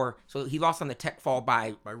 19-4, so he lost on the tech fall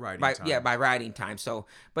by riding time. Yeah, by riding time. So,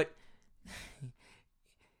 but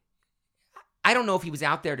I don't know if he was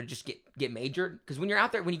out there to just get majored, because when you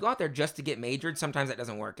go out there just to get majored, sometimes that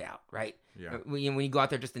doesn't work out, right? Yeah. When you go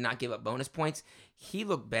out there just to not give up bonus points, he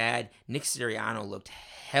looked bad. Nick Sirianno looked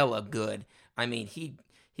hella good. I mean, he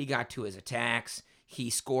got to his attacks.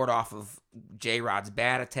 He scored off of J-Rod's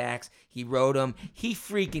bad attacks. He rode him. He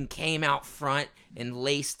freaking came out front and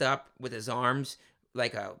laced up with his arms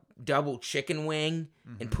like a double chicken wing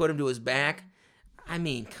and put him to his back. I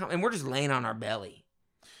mean, and we're just laying on our belly.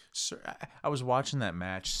 I was watching that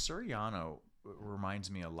match. Sirianno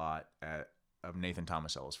reminds me a lot of Nathan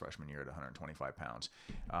Tomasello's freshman year at 125 pounds.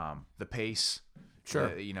 The pace, sure.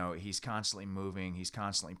 He's constantly moving, he's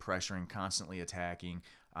constantly pressuring, constantly attacking.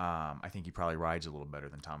 I think he probably rides a little better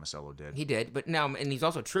than Tomasello did. He did, but now, and he's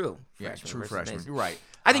also true Yeah, freshman. true versus freshman. Mason. You're right.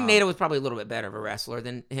 I think Nato was probably a little bit better of a wrestler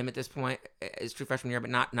than him at this point, his true freshman year, but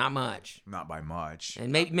not much. Not by much.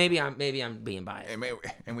 And maybe I'm being biased.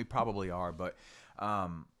 And we probably are, but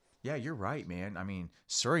yeah, you're right, man. I mean,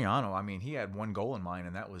 Suriano, I mean, he had one goal in mind,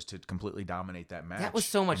 and that was to completely dominate that match. That was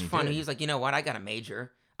so much and fun. did. He was like, you know what? I got a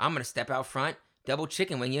major. I'm going to step out front, double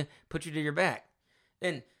chicken wing you, put you to your back.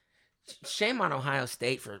 And shame on Ohio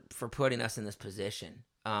State for putting us in this position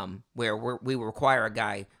where we require a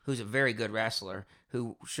guy who's a very good wrestler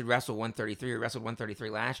who should wrestle 133 or wrestled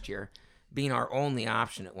 133 last year being our only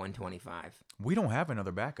option at 125. We don't have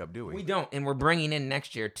another backup, do we? We don't. And we're bringing in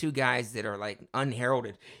next year two guys that are like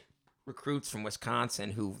unheralded recruits from Wisconsin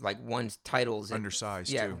who like won titles.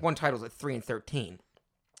 Undersized, yeah, too. won titles at 3 and 13.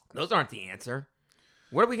 Those aren't the answer.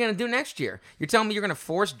 What are we going to do next year? You're telling me you're going to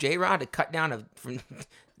force J-Rod to cut down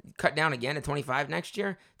again to 25 next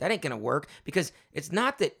year? That ain't going to work because it's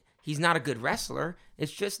not that he's not a good wrestler.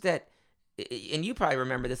 It's just that, and you probably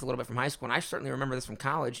remember this a little bit from high school, and I certainly remember this from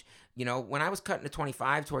college. You know, when I was cutting to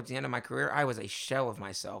 25 towards the end of my career, I was a shell of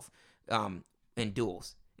myself in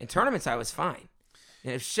duels. In tournaments, I was fine.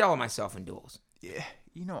 And a shell of myself in duels. Yeah,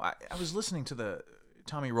 you know, I was listening to the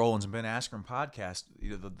Tommy Rollins and Ben Askren podcast,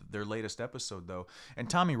 their latest episode, though. And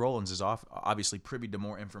Tommy Rollins is obviously privy to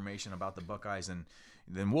more information about the Buckeyes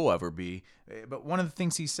than we'll ever be. But one of the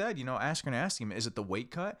things he said, you know, Askren asked him, is it the weight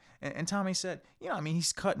cut? And Tommy said, you know, I mean,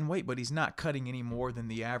 he's cutting weight, but he's not cutting any more than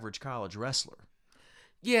the average college wrestler.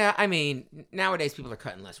 Yeah, I mean, nowadays people are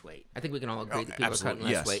cutting less weight. I think we can all agree that people are cutting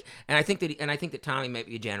less weight. And I think that Tommy may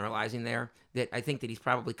be generalizing there. That I think that he's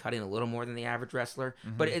probably cutting a little more than the average wrestler.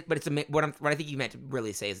 Mm-hmm. But it's what I think you meant to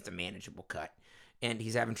really say is it's a manageable cut, and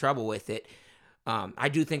he's having trouble with it. I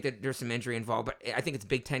do think that there's some injury involved, but I think it's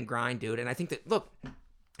Big Ten grind, dude. And I think that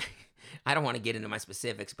I don't want to get into my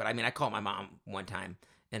specifics, but I mean, I called my mom one time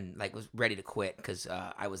and like was ready to quit because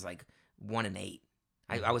I was like 1-8.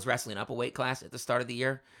 I was wrestling up a weight class at the start of the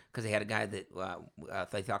year because they had a guy that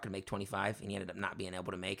they thought could make 25, and he ended up not being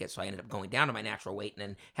able to make it. So I ended up going down to my natural weight and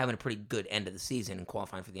then having a pretty good end of the season and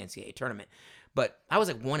qualifying for the NCAA tournament. But I was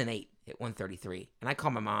like 1-8 at 133, and I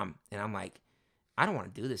called my mom, and I'm like, I don't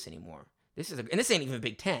want to do this anymore. And this ain't even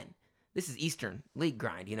Big Ten. This is Eastern League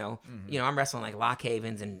grind, you know. Mm-hmm. You know, I'm wrestling like Lock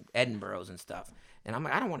Havens and Edinburghs and stuff, and I'm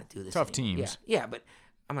like, I don't want to do this. Tough anymore. teams. Yeah, but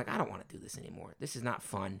I'm like, I don't want to do this anymore. This is not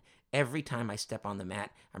fun. Every time I step on the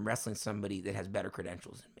mat, I'm wrestling somebody that has better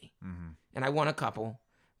credentials than me. Mm-hmm. And I won a couple,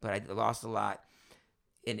 but I lost a lot.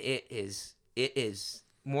 And it is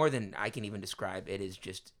more than I can even describe. It is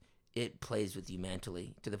just, it plays with you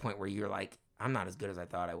mentally to the point where you're like, I'm not as good as I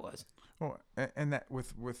thought I was. Well, and that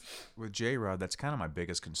with J-Rod, that's kind of my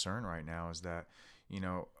biggest concern right now is that, you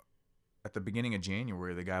know, at the beginning of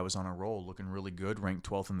January, the guy was on a roll, looking really good, ranked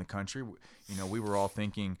 12th in the country. You know, we were all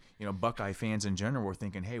thinking, you know, Buckeye fans in general were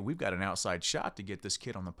thinking, hey, we've got an outside shot to get this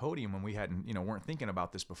kid on the podium when we hadn't, you know, weren't thinking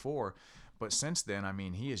about this before. But since then, I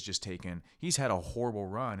mean, he's had a horrible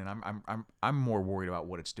run, and I'm more worried about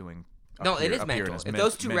what it's doing. It is mental. If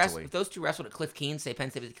those two wrestled at Cliff Keen, say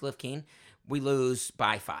Penn State at Cliff Keen, we lose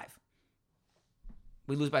by 5.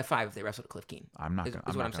 We lose by 5 if they wrestle at Cliff Keen. I'm not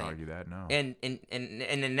going to argue that, no. And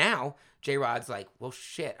then now, J-Rod's like, well,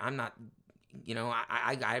 shit, I'm not, you know,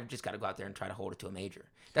 I've just got to go out there and try to hold it to a major.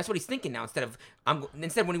 That's what he's thinking now.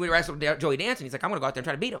 Instead when we wrestled Joey Danson, he's like, I'm going to go out there and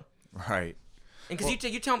try to beat him. Right. And because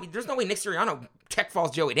you tell me, there's no way Nick Sirianno check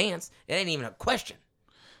falls Joey Dance. It ain't even a question.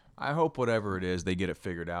 I hope whatever it is, they get it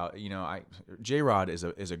figured out. You know, J-Rod is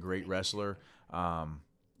a great wrestler.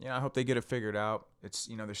 Yeah, I hope they get it figured out. It's,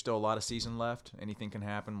 you know, there's still a lot of season left. Anything can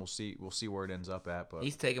happen. We'll see where it ends up at. But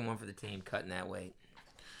he's taking one for the team, cutting that weight.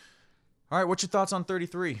 All right, what's your thoughts on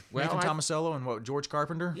 33? Well, Nathan Tomasello and George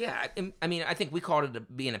Carpenter? Yeah, I mean, I think we called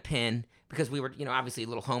it being a pin because we were, you know, obviously a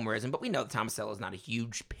little homerism, but we know that Tomasello is not a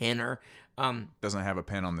huge pinner. Doesn't have a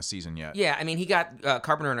pin on the season yet. Yeah, I mean, he got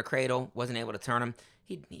Carpenter in a cradle, wasn't able to turn him.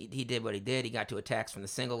 He did what he did. He got 2 attacks from the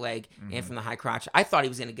single leg and from the high crotch. I thought he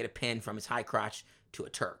was going to get a pin from his high crotch to a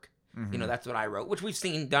Turk. Mm-hmm. You know, that's what I wrote, which we've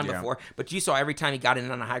seen done before. But you saw every time he got in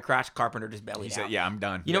on a high crotch, Carpenter just bellied out. He said, yeah, I'm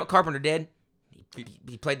done. You know what Carpenter did?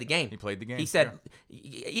 He played the game. He played the game. He said,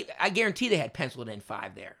 I guarantee they had penciled in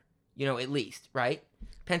 5 there. You know, at least, right?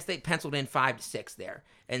 Penn State penciled in 5 to 6 there.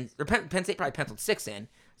 Or Penn State probably penciled 6 in.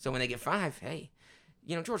 So when they get 5, hey,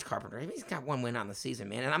 you know, George Carpenter, he's got 1 win on the season,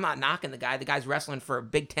 man. And I'm not knocking the guy. The guy's wrestling for a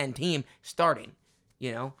Big Ten team starting,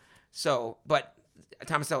 you know. So, but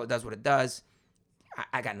Tomasello does what it does.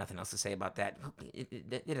 I got nothing else to say about that.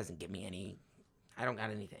 It doesn't give me any. I don't got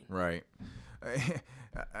anything. Right.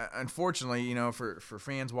 Unfortunately, you know, for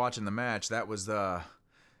fans watching the match, that was the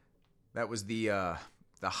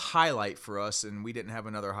the highlight for us, and we didn't have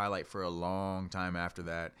another highlight for a long time after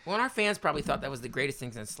that. Well, and our fans probably thought that was the greatest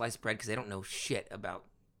thing since sliced bread because they don't know shit about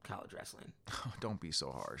college wrestling. Don't be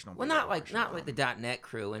so harsh. Well, not like the .net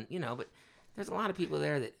crew, and but there's a lot of people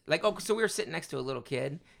there that like. Oh, so we were sitting next to a little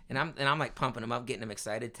kid, and I'm like pumping him up, getting him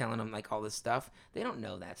excited, telling him like all this stuff. They don't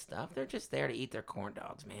know that stuff. They're just there to eat their corn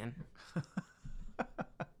dogs, man.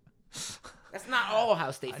 That's not all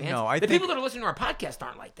Ohio State fans. No, the people that are listening to our podcast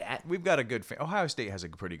aren't like that. We've got a good Ohio State has a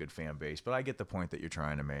pretty good fan base, but I get the point that you're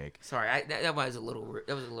trying to make. Sorry, that was a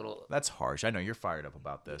little. That's harsh. I know you're fired up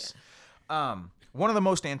about this. Yeah. One of the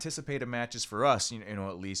most anticipated matches for us,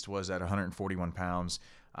 at least, was at 141 pounds.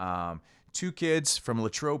 Two kids from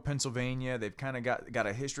Latrobe, Pennsylvania. They've kind of got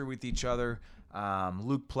a history with each other.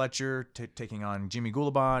 Luke Pletcher taking on Jimmy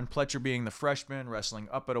Gulabon. Pletcher being the freshman, wrestling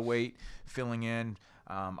up at a weight, filling in.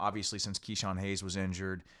 Obviously, since Keyshawn Hayes was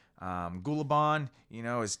injured, Gulabon,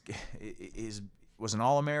 was an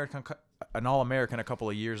All-American a couple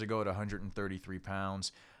of years ago at 133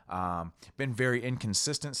 pounds. Been very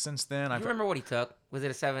inconsistent since then. Do you remember what he took? Was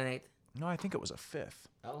it a 7/8? No, I think it was a 5th.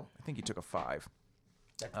 Oh, I think he took a 5.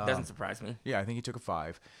 That doesn't surprise me. Yeah, I think he took a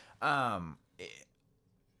 5.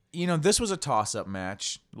 This was a toss-up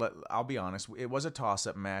match. I'll be honest. It was a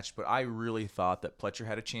toss-up match, but I really thought that Pletcher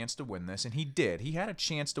had a chance to win this, and he did. He had a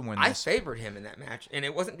chance to win this. I favored him in that match, and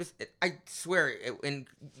it wasn't just – I swear.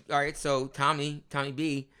 All right, so Tommy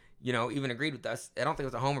B, even agreed with us. I don't think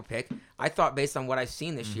it was a homer pick. I thought based on what I've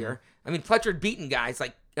seen this year – I mean, Pletcher had beaten guys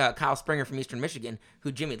like Kyle Springer from Eastern Michigan,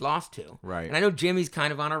 who Jimmy'd lost to. Right. And I know Jimmy's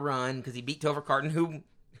kind of on a run because he beat Topher Carton,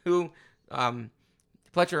 who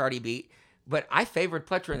Pletcher already beat. But I favored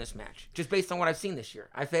Pletcher in this match, just based on what I've seen this year.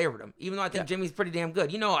 I favored him, even though I think Jimmy's pretty damn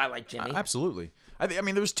good. I like Jimmy. Absolutely. I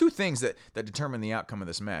mean, there was two things that determined the outcome of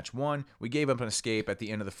this match. One, we gave up an escape at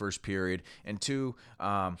the end of the first period. And two,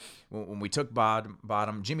 when we took bottom,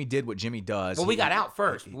 Jimmy did what Jimmy does. Well, we got out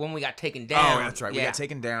first when we got taken down. Oh, that's right. We got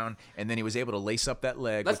taken down, and then he was able to lace up that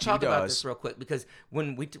leg, Let's which talk he does. about this real quick, because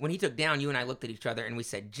when he took down, you and I looked at each other, and we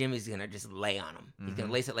said, Jimmy's going to just lay on him. He's going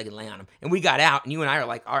to lace that leg and lay on him. And we got out, and you and I are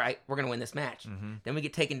like, all right, we're going to win this match. Then we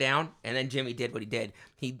get taken down, and then Jimmy did what he did.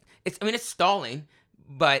 It's stalling,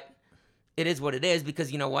 but it is what it is,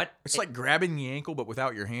 because you know what? It's like grabbing the ankle, but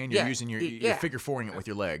without your hand. You're using you're figure fouring it with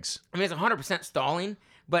your legs. I mean, it's 100% stalling,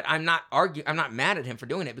 but I'm not mad at him for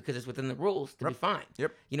doing it because it's within the rules to be fine.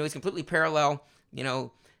 Yep. He's completely parallel,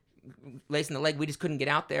 lacing the leg. We just couldn't get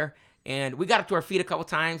out there, and we got up to our feet a couple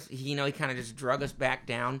times. He kind of just drug us back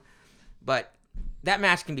down, but that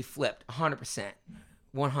match can be flipped 100%.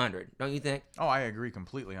 100, don't you think? Oh, I agree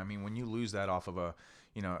completely. I mean, when you lose that off of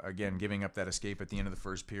again, giving up that escape at the end of the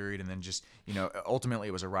first period, and then just, ultimately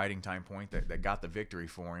it was a riding time point that got the victory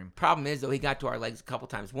for him. Problem is, though, he got to our legs a couple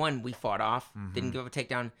times. One, we fought off, didn't give up a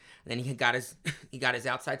takedown. Then he got his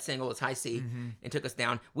outside single, his high C, and took us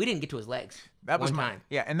down. We didn't get to his legs. That was one time.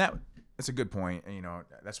 Yeah, and that's a good point.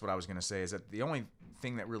 That's what I was going to say, is that the only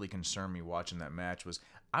thing that really concerned me watching that match was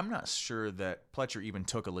I'm not sure that Pletcher even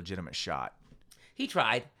took a legitimate shot. He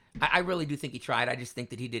tried. I really do think he tried. I just think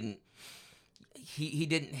that he didn't. He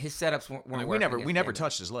didn't. His setups weren't working. We never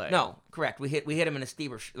touched his leg. No, correct. We hit him in a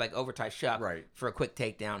steamer overtie shove right for a quick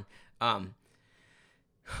takedown.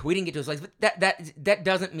 We didn't get to his legs, but that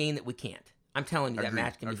doesn't mean that we can't. I'm telling you, that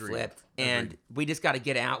match can be flipped, and we just got to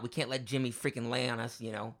get out. We can't let Jimmy freaking lay on us,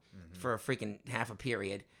 for a freaking half a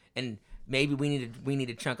period. And maybe we need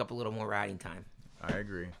to chunk up a little more riding time. I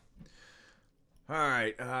agree. All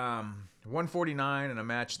right, 149 in a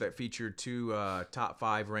match that featured two top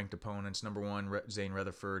 5 ranked opponents. Number 1, Zane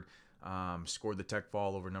Rutherford, scored the tech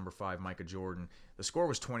fall over number 5, Micah Jordan. The score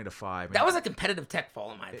was 20-5. That was a competitive tech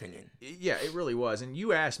fall, in my opinion. Yeah, it really was. And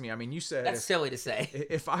you asked me, you said... That's silly to say.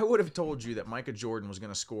 If I would have told you that Micah Jordan was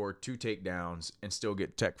going to score 2 takedowns and still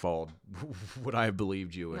get tech falled, would I have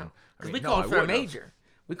believed you? No, because we called for a major.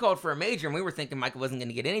 We called for a major, and we were thinking Micah wasn't going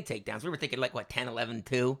to get any takedowns. We were thinking 10,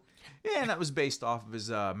 11-2. Yeah, and that was based off of his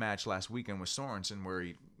match last weekend with Sorensen, where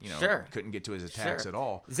he, couldn't get to his attacks at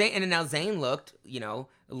all. Now Zane looked, a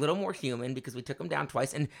little more human because we took him down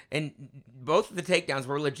twice, and both of the takedowns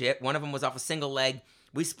were legit. One of them was off a single leg.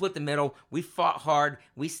 We split the middle. We fought hard.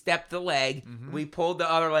 We stepped the leg. We pulled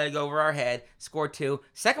the other leg over our head. Scored 2.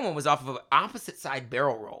 Second one was off of an opposite side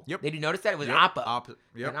barrel roll. Yep. Did you notice that? It was an oppo.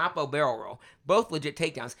 Yep. An oppo barrel roll. Both legit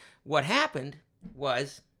takedowns. What happened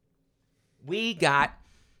was we got...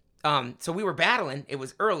 so we were battling. It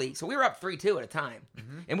was early. So we were up 3-2 at a time.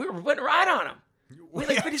 And we were putting a ride on him. We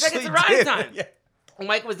had 50 seconds of riding time. Yeah. And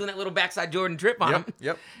Mike was doing that little backside Jordan trip on him.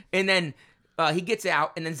 Yep. And then he gets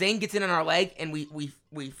out, and then Zane gets in on our leg, and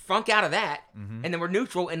we funk out of that, and then we're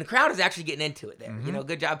neutral, and the crowd is actually getting into it there.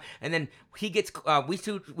 Good job. And then he gets we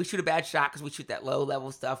shoot a bad shot because we shoot that low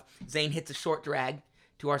level stuff. Zane hits a short drag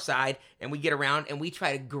to our side, and we get around, and we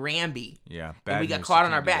try to Granby. Yeah, and we got caught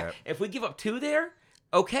on our back. If we give up 2 there,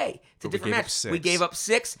 okay, it's a different match. We gave up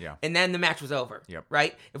 6, and then the match was over. Yep.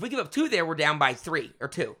 Right? If we give up 2 there, we're down by 3 or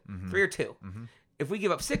 2. 3 or 2. If we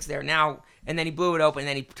give up 6 there now, and then he blew it open, and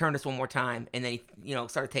then he turned us one more time, and then he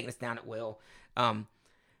started taking us down at will.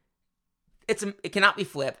 It cannot be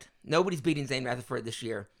flipped. Nobody's beating Zane Rutherford this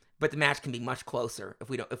year, but the match can be much closer if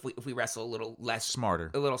we wrestle a little less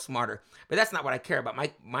smarter, a little smarter. But that's not what I care about.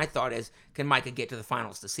 My thought is, can Micah get to the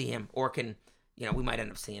finals to see him, or can we might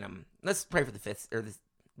end up seeing him? Let's pray for the 5th or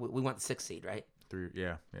we want the 6th seed, right?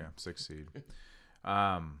 6th seed.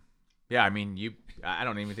 Yeah, I mean, I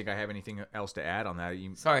don't even think I have anything else to add on that.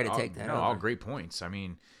 Sorry to take that. No, all great points. I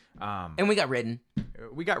mean, and we got ridden.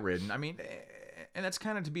 I mean, and that's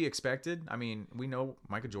kind of to be expected. I mean, we know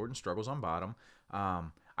Micah Jordan struggles on bottom.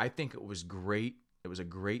 I think it was great. It was a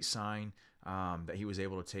great sign that he was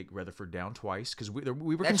able to take Rutherford down twice because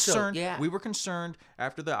we were concerned. We were concerned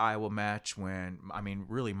after the Iowa match when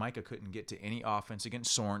really Micah couldn't get to any offense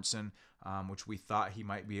against Sorensen, which we thought he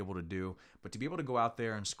might be able to do. But to be able to go out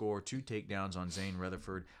there and score 2 takedowns on Zane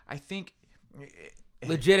Rutherford, I think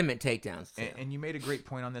legitimate takedowns. And you made a great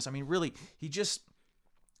point on this. I mean, really,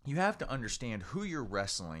 you have to understand who you're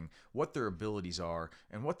wrestling, what their abilities are,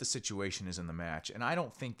 and what the situation is in the match. And I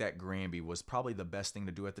don't think that Granby was probably the best thing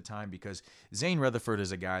to do at the time because Zane Rutherford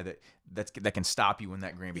is a guy that can stop you in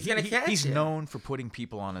that Granby. He's known for putting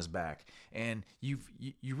people on his back, and you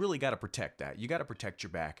really got to protect that. You got to protect your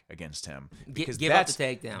back against him because give up the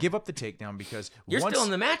takedown. Give up the takedown because you're still in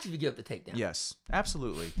the match if you give up the takedown. Yes,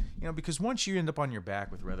 absolutely. Because once you end up on your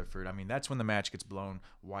back with Rutherford, that's when the match gets blown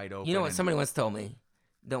wide open. You know what somebody once told me?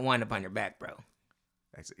 Don't wind up on your back, bro.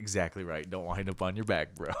 That's exactly right. Don't wind up on your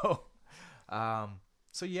back, bro.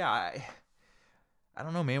 So yeah, I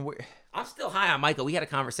don't know, man. I'm still high on Michael. We had a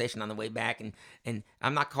conversation on the way back, and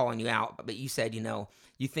I'm not calling you out, but you said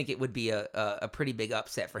you think it would be a pretty big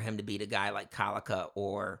upset for him to beat a guy like Kalika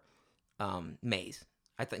or Mays.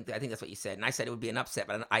 I think that's what you said, and I said it would be an upset,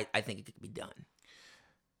 but I think it could be done.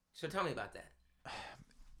 So tell me about that.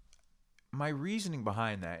 My reasoning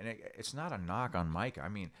behind that, and it's not a knock on Micah. I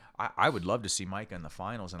mean, I would love to see Micah in the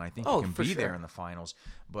finals, and I think he can be there in the finals.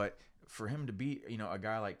 But for him to beat, a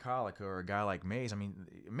guy like Kalika or a guy like Mays,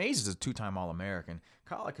 Mays is a 2-time All-American.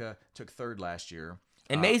 Kalika took 3rd last year.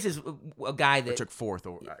 And Mays is a guy that took 4th.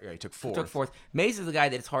 He took 4th. Took 4th. Mays is the guy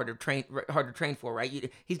that's hard to train for,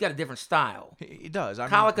 right? He's got a different style. He does.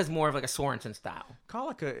 Kalika's more of like a Sorensen style.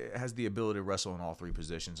 Kalika has the ability to wrestle in all 3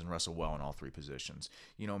 positions and wrestle well in all 3 positions.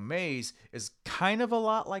 Mays is kind of a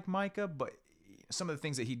lot like Micah, but some of the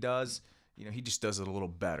things that he does, he just does it a little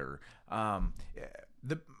better. My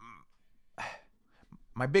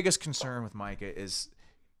biggest concern with Micah is,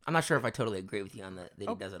 I'm not sure if I totally agree with you on that he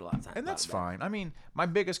does it a lot of times. And that's fine. My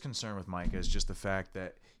biggest concern with Micah is just the fact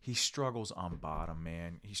that he struggles on bottom,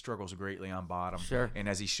 man. He struggles greatly on bottom. Sure. And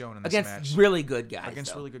as he's shown in this match. Against really good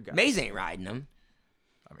guys. Really good guys. Mays ain't riding him.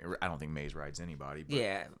 I don't think Mays rides anybody. But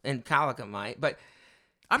yeah, and Kalika might. But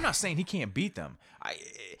I'm not saying he can't beat them.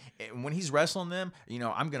 When he's wrestling them,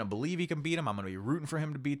 I'm going to believe he can beat them. I'm going to be rooting for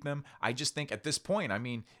him to beat them. I just think at this point,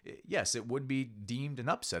 yes, it would be deemed an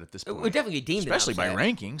upset at this point. It would definitely be deemed especially an upset. by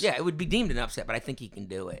rankings. Yeah, it would be deemed an upset, but I think he can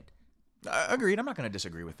do it. Agreed. I'm not going to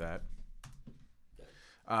disagree with that.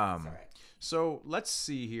 All right. So let's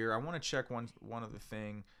see here. I want to check one other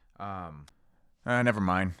thing. Never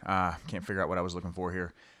mind. Can't figure out what I was looking for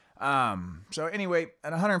here. So anyway,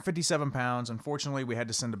 at 157 pounds, unfortunately, we had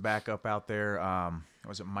to send a backup out there.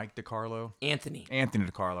 Was it Mike DiCarlo? Anthony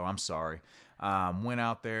DiCarlo. I'm sorry. Went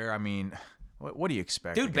out there. What do you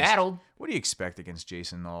expect? Dude battled. What do you expect against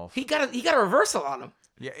Jason Nolf? He got a reversal on him.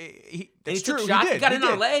 Yeah, that's true. He got in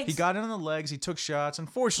on the legs. He got in on the legs. He took shots.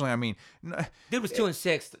 Unfortunately, dude was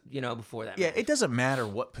 2-6. Before that. Yeah, match. It doesn't matter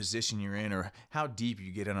what position you're in or how deep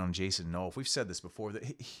you get in on Jason Nolf. We've said this before that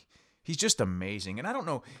he's just amazing. And I don't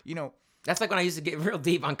know, That's like when I used to get real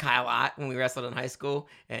deep on Kyle Ott when we wrestled in high school,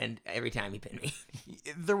 and every time he pinned me.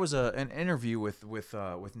 There was an interview with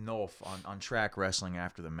Nolf on Track Wrestling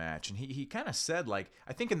after the match, and he kind of said,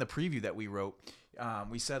 I think in the preview that we wrote,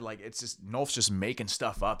 we said it's just Nolf's just making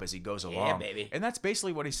stuff up as he goes along. Yeah, baby. And that's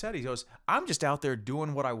basically what he said. He goes, I'm just out there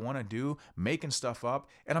doing what I want to do, making stuff up,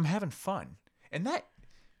 and I'm having fun. And that.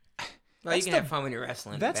 Well, you can have fun when you're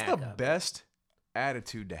wrestling. That's the best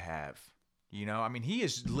attitude to have. He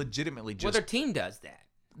is legitimately just. Well, their team does that.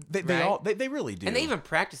 They right? all they really do. And they even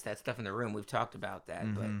practice that stuff in the room. We've talked about that.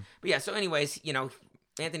 But yeah, so anyways,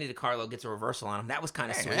 Anthony DiCarlo gets a reversal on him. That was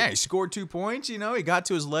kind of sweet. Yeah, he scored 2 points. He got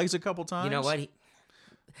to his legs a couple times. You know what?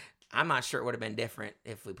 I'm not sure it would have been different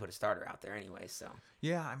if we put a starter out there anyway. So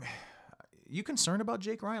yeah, I mean, you concerned about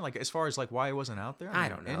Jake Ryan? Like as far as like why he wasn't out there? I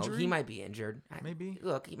don't know. Injury? He might be injured. Maybe.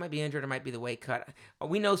 Look, he might be injured. It might be the weight cut.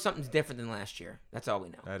 We know something's different than last year. That's all we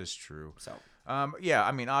know. That is true. So yeah,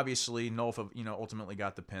 I mean, obviously Nolf, ultimately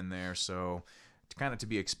got the pin there, so kind of to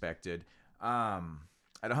be expected.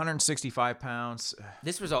 At 165 pounds,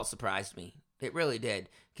 this result surprised me. It really did,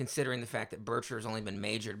 considering the fact that Bercher has only been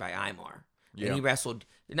majored by Imar. Yeah. And he wrestled.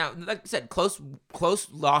 Now, like I said, close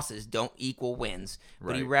losses don't equal wins.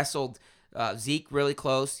 But he Right. wrestled Zeke really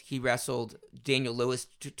close. He wrestled Daniel Lewis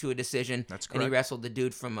to a decision. That's And he correct. wrestled the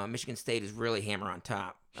dude from Michigan State who's really hammer on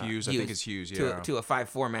top. Hughes, I think it's Hughes, yeah. To a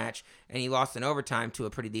 5-4 match. And he lost in overtime to a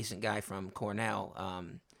pretty decent guy from Cornell.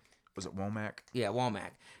 Was it Womack? Yeah,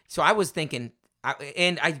 Womack. So I was thinking,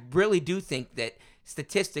 and I really do think that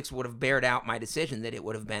statistics would have bared out my decision that it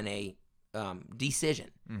would have been a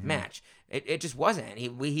decision match. It just wasn't.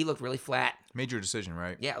 He looked really flat. Major decision,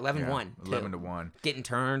 right? Yeah, 11-1. 11-1. Getting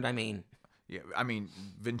turned. I mean, Yeah, I mean,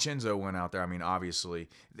 Vincenzo went out there. I mean, obviously,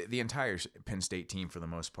 the entire Penn State team, for the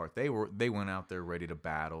most part, they went out there ready to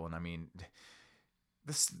battle. And I mean,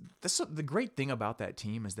 the great thing about that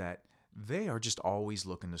team is that they are just always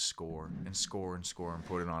looking to score and score and score and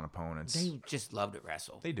put it on opponents. they just love to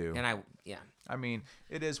wrestle. They do. And I mean,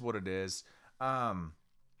 it is what it is.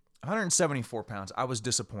 174 pounds. I was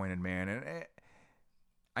disappointed, man. And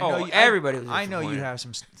I know everybody was I know you disappointed. have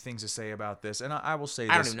some things to say about this, and I will say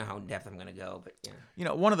I this. don't even know how in depth I'm going to go, but yeah.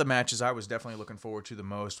 One of the matches I was definitely looking forward to the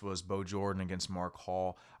most was Bo Jordan against Mark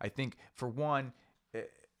Hall. I think, for one,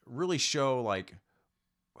 it really show like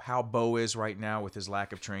how Bo is right now with his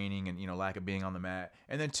lack of training and lack of being on the mat.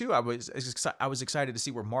 And then two, I was excited to see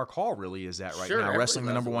where Mark Hall really is at right Sure, now, everybody wrestling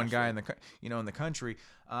the loves number to one watch guy that. in the country.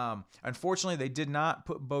 Unfortunately, they did not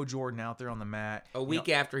put Bo Jordan out there on the mat A week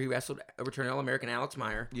after he wrestled return All-American Alex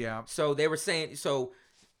Meyer. Yeah. So they were saying,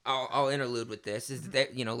 I'll interlude with this, is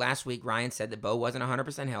that, last week Ryan said that Bo wasn't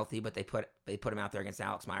 100% healthy, but they put him out there against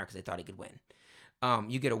Alex Meyer because they thought he could win.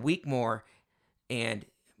 You get a week more, and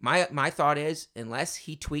my thought is, unless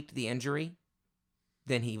he tweaked the injury,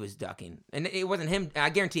 then he was ducking. And it wasn't him. I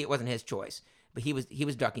guarantee it wasn't his choice, but he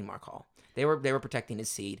was ducking Mark Hall. They were protecting his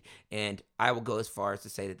seed, and I will go as far as to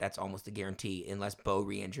say that that's almost a guarantee unless Bo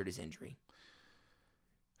re-injured his injury.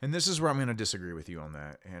 And this is where I'm going to disagree with you on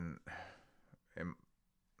that. And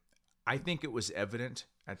I think it was evident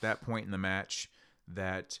at that point in the match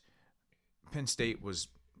that Penn State was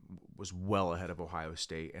well ahead of Ohio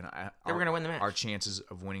State, and They were going to win the match. Our chances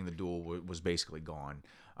of winning the duel was basically gone.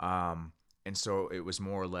 And so it was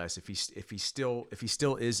more or less if he still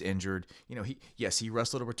is injured, he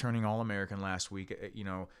wrestled a returning All-American last week,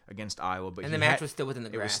 against Iowa, but And the match was still within the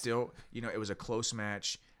It was grasp. still, it was a close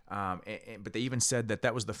match. But they even said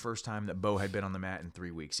that was the first time that Bo had been on the mat in 3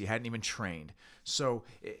 weeks. He hadn't even trained. So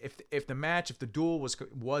if the duel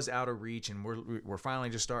was out of reach, and we're finally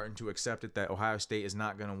just starting to accept it that Ohio State is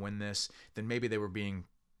not going to win this, then maybe they were being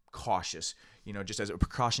cautious. Just as a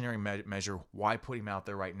precautionary measure, why put him out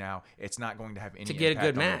there right now? It's not going to have any To get a impact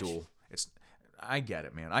good on match. the duel. I get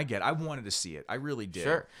it, man. I wanted to see it. I really did.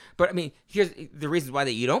 Sure. But, I mean, here's the reasons why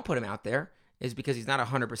that you don't put him out there is because he's not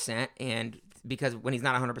 100%, and because when he's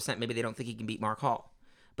not 100%, maybe they don't think he can beat Mark Hall.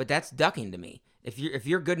 But that's ducking to me. If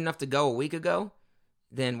you're good enough to go a week ago,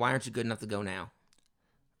 then why aren't you good enough to go now?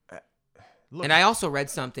 Look, And I also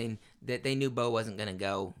read something that they knew Bo wasn't going to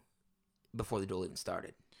go before the duel even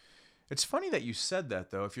started. it's funny that you said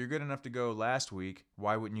that, though. If you're good enough to go last week,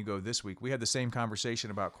 why wouldn't you go this week? We had the same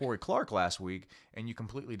conversation about Corey Clark last week, and you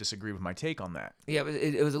completely disagree with my take on that. Yeah,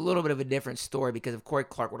 it was a little bit of a different story because if Corey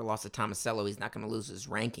Clark would have lost to Tomasello, he's not going to lose his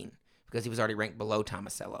ranking because he was already ranked below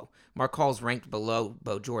Tomasello. Mark Hall's ranked below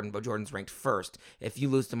Bo Jordan. Bo Jordan's ranked first. If you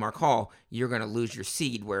lose to Mark Hall, you're going to lose your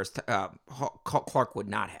seed, whereas Clark would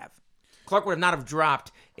not have. Clark would not have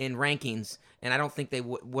dropped in rankings, and I don't think they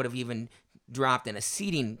would have even dropped in a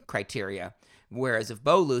seeding criteria. Whereas if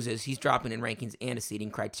Bo loses, he's dropping in rankings and a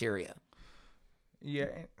seeding criteria. Yeah,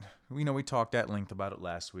 we talked at length about it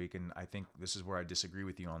last week, and I think this is where I disagree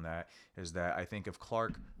with you on that, is that I think if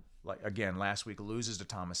Clark, last week loses to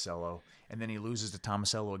Tomasello, and then he loses to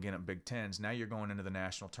Tomasello again at Big Tens, now you're going into the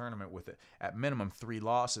national tournament with, at minimum, 3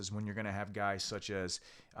 losses when you're going to have guys such as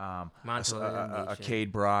a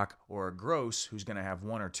Cade Brock or a Gross who's going to have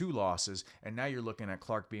 1 or 2 losses, and now you're looking at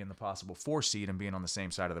Clark being the possible 4 seed and being on the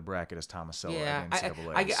same side of the bracket as Tomasello Yeah, at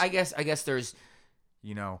NCAA. I guess there's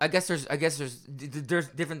I guess there's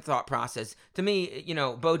different thought process. To me,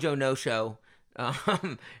 Bojo no show,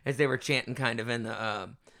 as they were chanting kind of in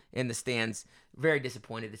the stands. Very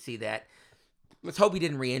disappointed to see that. Let's hope he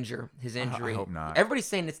didn't re-injure his injury. I hope not. Everybody's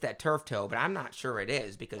saying it's that turf toe, but I'm not sure it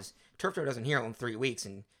is because turf toe doesn't heal in 3 weeks.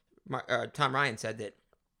 And Tom Ryan said that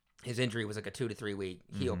his injury was like a 2 to 3 week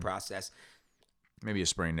heal process. Maybe a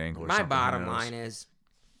sprained ankle or My something. bottom line is,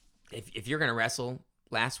 if you're going to wrestle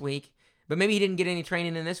last week, but maybe he didn't get any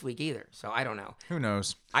training in this week either. So I don't know. Who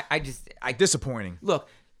knows? I Disappointing. Look,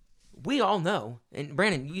 we all know, and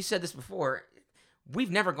Brandon, you said this before,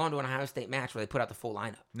 we've never gone to an Ohio State match where they put out the full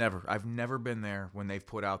lineup. Never. I've never been there when they've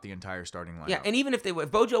put out the entire starting lineup. Yeah, and even if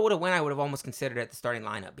Bojo would have went, I would have almost considered it the starting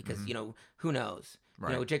lineup because, who knows?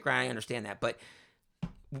 Right. Jake Ryan, I understand that. But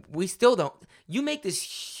we still don't. You make this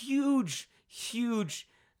huge,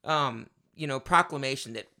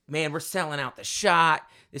 proclamation that, man, we're selling out the shot.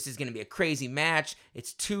 This is going to be a crazy match.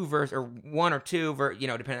 It's 1 or 2,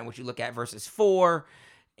 depending on what you look at, versus 4.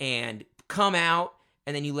 And come out.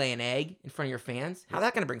 And then you lay an egg in front of your fans? How's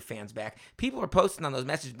that going to bring fans back? People are posting on those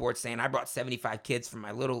message boards saying, I brought 75 kids from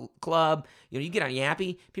my little club. You get on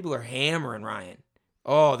Yappy, people are hammering Ryan.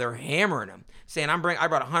 Oh, they're hammering him. Saying, I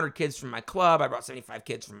brought 100 kids from my club. I brought 75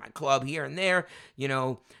 kids from my club here and there.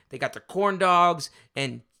 They got their corn dogs.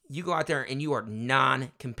 And you go out there and you are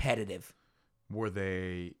non-competitive. Were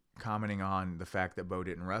they commenting on the fact that Bo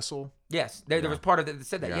didn't wrestle? Yes. There was part of it that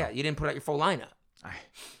said that. Yeah, you didn't put out your full lineup.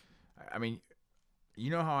 I mean... You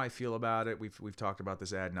know how I feel about it. We've talked about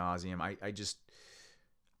this ad nauseum.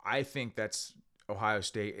 I think that's Ohio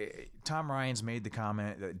State. Tom Ryan's made the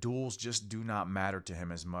comment that duels just do not matter to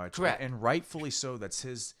him as much. Correct. And rightfully so. That's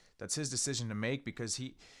his decision to make because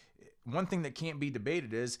one thing that can't be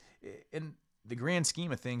debated is in the grand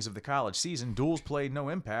scheme of things of the college season, duels played no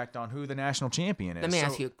impact on who the national champion is. Let me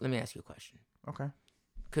ask you a question. Okay.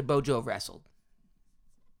 Could Bojo have wrestled?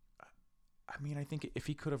 I mean, I think if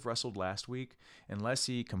he could have wrestled last week, unless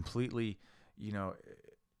he completely,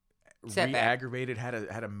 re-aggravated, had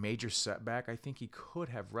a major setback, I think he could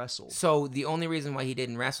have wrestled. So the only reason why he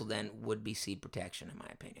didn't wrestle then would be seed protection, in my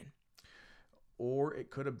opinion. Or it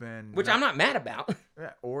could have been... Which I'm not mad about.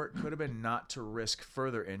 Yeah, or it could have been not to risk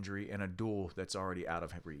further injury in a duel that's already out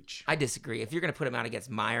of reach. I disagree. If you're going to put him out against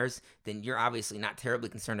Myers, then you're obviously not terribly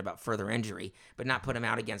concerned about further injury, but not put him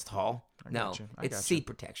out against Hall. It's seed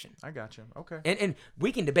protection. I got you. Okay. And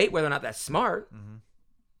we can debate whether or not that's smart,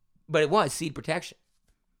 but it was seed protection.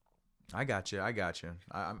 I got you.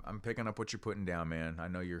 I'm picking up what you're putting down, man. I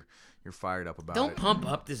know you're fired up about it. Don't pump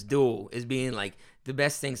up this duel as being like the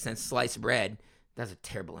best thing since sliced bread. That's a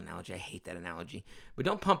terrible analogy. I hate that analogy. But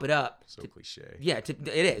don't pump it up. So cliche. Yeah, it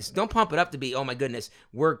is. Don't pump it up to be, oh my goodness,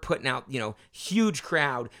 we're putting out, huge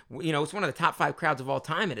crowd. It's one of the top 5 crowds of all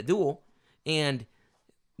time at a duel. And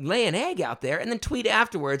lay an egg out there and then tweet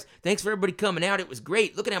afterwards, thanks for everybody coming out. It was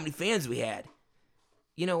great. Look at how many fans we had.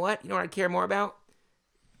 You know what? You know what I care more about?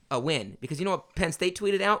 A win. Because you know what Penn State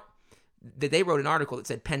tweeted out? That they wrote an article that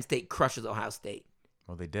said Penn State crushes Ohio State.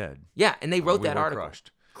 Well, they did. Yeah, and they wrote that article.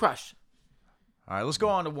 Crushed. All right, let's go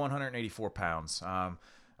on to 184 pounds. A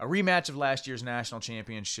rematch of last year's national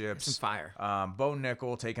championships. Some fire. Bo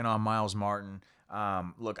Nickel taking on Miles Martin.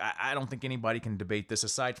 Look, I don't think anybody can debate this.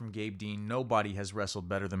 Aside from Gabe Dean, nobody has wrestled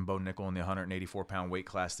better than Bo Nickel in the 184-pound weight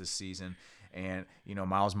class this season. And,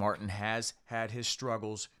 Miles Martin has had his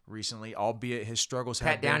struggles recently, albeit his struggles have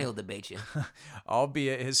been... Pat Downey will debate you.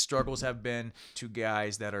 Albeit his struggles have been to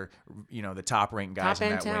guys that are, the top-ranked guys in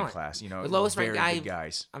that weight class. The lowest-ranked guy... Good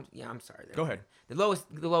guys. I'm sorry. Go ahead. The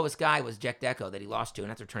lowest guy was Jack Deco that he lost to, and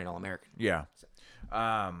that's returning All-American. Yeah.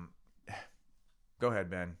 Go ahead,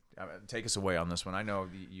 Ben. Take us away on this one. I know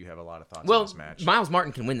you have a lot of thoughts on this match. Miles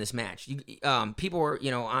Martin can win this match. People were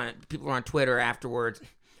on Twitter afterwards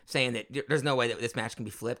saying that there's no way that this match can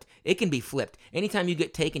be flipped. It can be flipped. Anytime you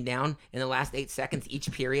get taken down in the last 8 seconds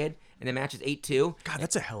each period, and the match is 8-2. God,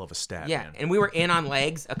 that's a hell of a stat, yeah, man. And we were in on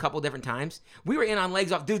legs a couple different times. We were in on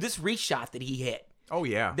legs off. Dude, this reshot that he hit. Oh,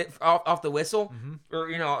 yeah. Off the whistle, or,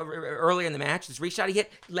 earlier in the match, this reshot he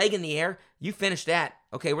hit, leg in the air. You finished that.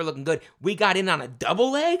 Okay, we're looking good. We got in on a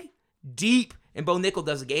double leg, deep, and Bo Nickel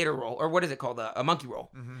does a gator roll, or what is it called, a monkey roll.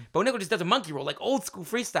 Bo Nickel just does a monkey roll, like old school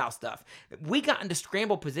freestyle stuff. We got into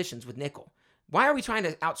scramble positions with Nickel. Why are we trying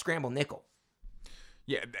to out-scramble Nickel?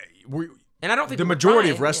 Yeah, and I don't think the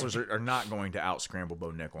majority of wrestlers are not going to out-scramble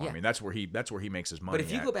Bo Nickel. Yeah. I mean, that's where he makes his money. But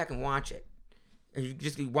if you go back and watch it, you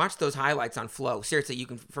just watch those highlights on Flow. Seriously, you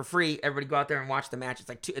can, for free, everybody go out there and watch the match. It's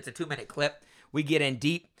a 2-minute clip. We get in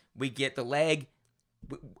deep. We get the leg.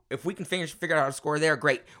 If we can figure out how to score there,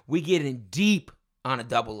 great. We get in deep on a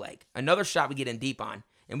double leg. Another shot we get in deep on.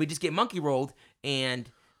 and we just get monkey rolled and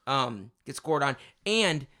get scored on.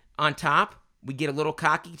 And on top, we get a little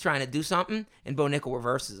cocky trying to do something, and Bo Nickel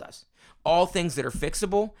reverses us. All things that are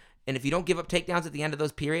fixable, and if you don't give up takedowns at the end of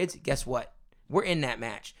those periods, guess what? We're in that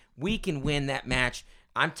match. We can win that match.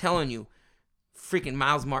 I'm telling you, freaking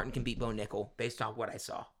Miles Martin can beat Bo Nickel based on what I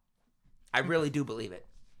saw. I really do believe it.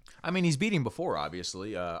 I mean, he's beat him before,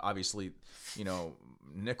 obviously.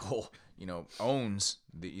 Nickel, owns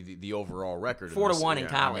the overall record. 4-1 in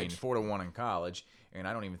college. I mean, 4-1 in college. And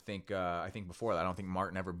I don't even think I think before that, I don't think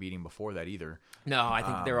Martin ever beat him before that either. No, I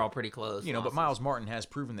think they're all pretty close. But Miles Martin has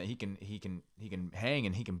proven that he can hang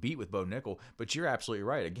and he can beat with Bo Nickel. But you're absolutely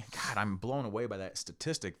right. Again, God, I'm blown away by that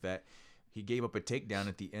statistic that he gave up a takedown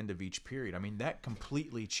at the end of each period. I mean, that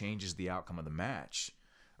completely changes the outcome of the match,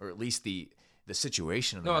 or at least the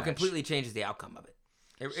situation of the match. No, it completely changes the outcome of it.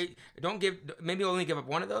 Maybe only give up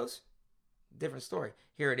one of those. Different story.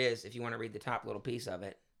 Here it is. If you want to read the top little piece of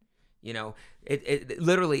it. It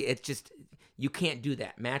literally, it's just, you can't do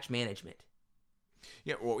that. Match management.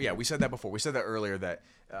 Yeah, well, yeah, we said that before. We said that earlier that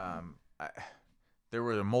there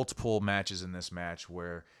were multiple matches in this match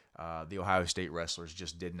where the Ohio State wrestlers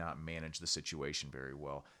just did not manage the situation very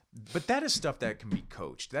well. But that is stuff that can be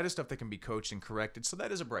coached. That is stuff that can be coached and corrected, so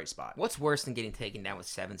that is a bright spot. What's worse than getting taken down with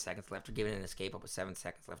 7 seconds left or giving an escape up with 7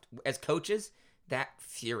 seconds left? As coaches, that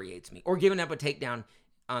infuriates me. Or giving up a takedown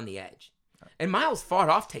on the edge. And Miles fought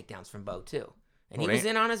off takedowns from Bo, too. And he was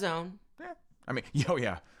in on his own. Yeah. I mean,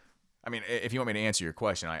 yeah. I mean, if you want me to answer your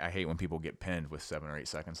question, I hate when people get pinned with 7 or 8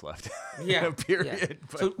 seconds left. Yeah. Period.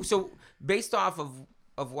 Yeah. So based off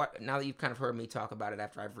of what, now that you've kind of heard me talk about it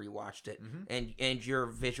after I've rewatched it, and your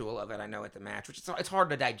visual of it, I know at the match, which it's hard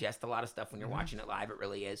to digest a lot of stuff when you're watching it live. It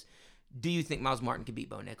really is. Do you think Miles Martin can beat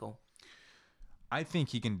Bo Nickel? I think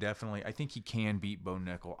he can beat Bo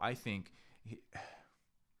Nickel. I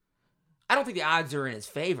don't think the odds are in his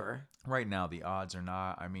favor. Right now, the odds are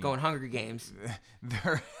not. I mean, going Hunger Games.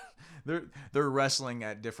 They're wrestling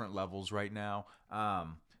at different levels right now,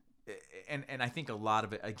 and I think a lot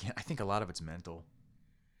of it. Again, I think a lot of it's mental.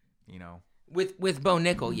 With Bo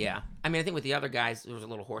Nickel, yeah. I mean, I think with the other guys, there was a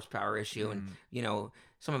little horsepower issue, and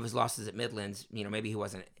some of his losses at Midlands. Maybe he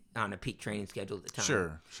wasn't on a peak training schedule at the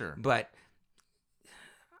time. Sure. But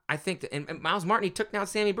I think that, and Miles Martin, he took down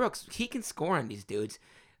Sammy Brooks. He can score on these dudes.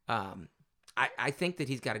 I think that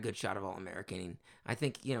he's got a good shot of All-American. I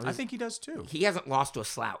think, I think he does too. He hasn't lost to a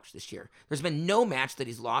slouch this year. There's been no match that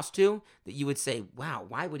he's lost to that you would say, wow,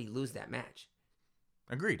 why would he lose that match?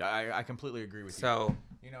 Agreed. I completely agree with you. So,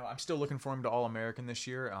 I'm still looking for him to All-American this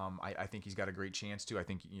year. I think he's got a great chance to. I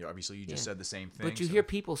think, obviously you just said the same thing. But you hear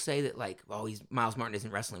people say that, like, Miles Martin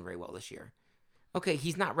isn't wrestling very well this year. Okay,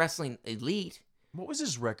 he's not wrestling elite. What was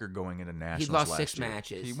his record going into nationals? He lost 6 year?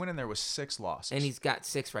 matches. He went in there with 6 losses, and he's got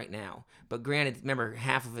 6 right now. But granted, remember,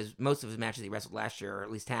 most of his matches he wrestled last year, or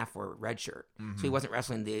at least half, were redshirt. So he wasn't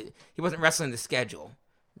wrestling the schedule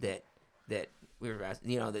that we were,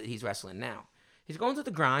 that he's wrestling now. He's going through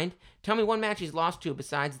the grind. Tell me one match he's lost to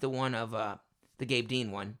besides the one of the Gabe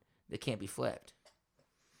Dean one that can't be flipped.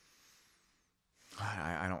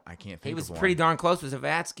 I can't think. He was of pretty one. darn close with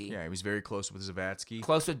Zavatsky. Yeah, he was very close with Zavatsky.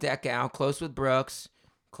 Close with Dekow. Close with Brooks.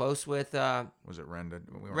 Close with. Was it Renda?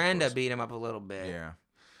 Renda beat him up a little bit. Yeah.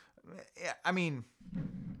 I mean,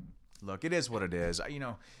 look, it is what it is.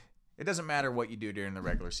 It doesn't matter what you do during the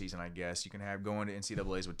regular season. I guess you can have going to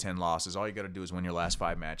NCAAs with 10 losses. All you got to do is win your last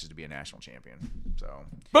 5 matches to be a national champion. So,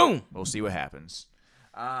 boom. We'll see what happens.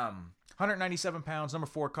 197 pounds, number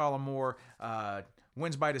 4, Colin Moore.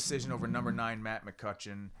 Wins by decision over number 9, Matt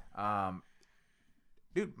McCutcheon.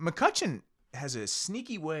 Dude, McCutcheon has a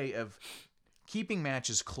sneaky way of keeping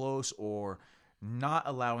matches close or not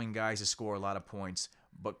allowing guys to score a lot of points.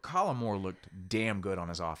 But Colin Moore looked damn good on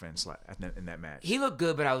his offense in that match. He looked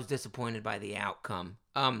good, but I was disappointed by the outcome.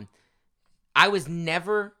 I was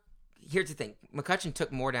never... Here's the thing. McCutcheon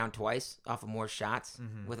took Moore down twice off of Moore's shots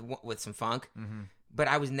with some funk. But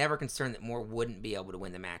I was never concerned that Moore wouldn't be able to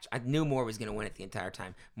win the match. I knew Moore was going to win it the entire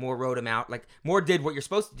time. Moore rode him out. Like, Moore did what you're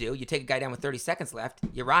supposed to do. You take a guy down with 30 seconds left,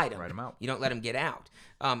 you ride him. Ride him out. You don't let him get out.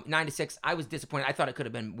 9-6, I was disappointed. I thought it could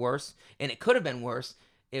have been worse. And it could have been worse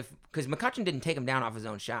because McCutcheon didn't take him down off his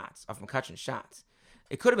own shots, off McCutcheon's shots.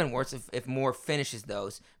 It could have been worse if Moore finishes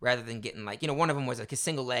those rather than getting one of them was like a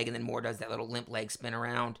single leg and then Moore does that little limp leg spin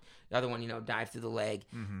around. The other one, dive through the leg.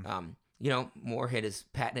 Moore hit his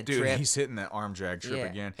patented trip. Dude, he's hitting that arm drag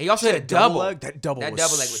trip again. He also hit a double. That double leg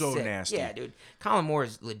was so sick. nasty. Yeah, dude. Colin Moore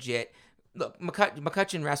is legit. Look,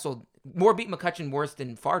 McCutcheon wrestled. Moore beat McCutcheon worse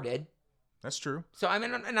than Farr did. That's true. So, I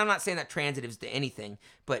mean, and I'm not saying that transitives to anything,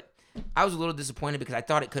 but I was a little disappointed because I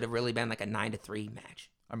thought it could have really been like a 9-3 match.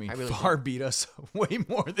 I mean, I really Farr beat us way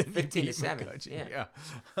more than 15-7. McCutcheon. Yeah.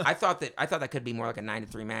 I thought that could be more like a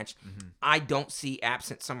 9-3 match. I don't see,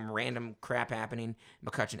 absent some random crap happening,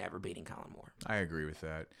 McCutcheon ever beating Colin Moore. I agree with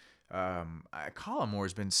that. Colin Moore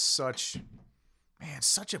has been such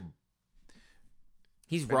a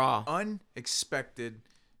He's raw. unexpected,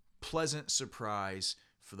 pleasant surprise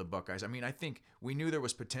for the Buckeyes. I mean, I think we knew there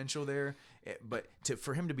was potential there, but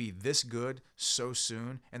for him to be this good so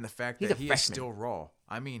soon, and the fact that he is still raw.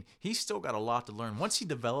 I mean, he's still got a lot to learn. Once he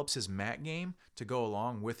develops his mat game to go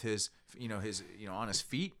along with his on his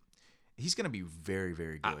feet, he's going to be very,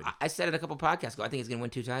 very good. I said it a couple podcasts ago. I think he's going to win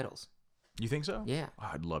 2 titles. You think so? Yeah. Oh,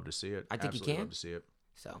 I'd love to see it. I think Absolutely he can. Love to see it.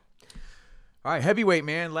 So. All right, heavyweight,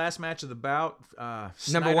 man. Last match of the bout.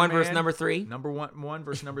 Number 1 versus number 3. Number one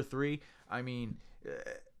versus number 3. I mean,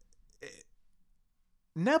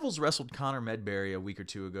 Neville's wrestled Conor Medbury a week or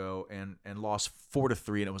two ago and lost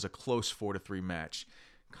 4-3, and it was a close 4-3 match.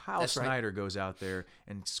 Kyle Snyder goes out there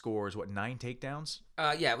and scores 9 takedowns?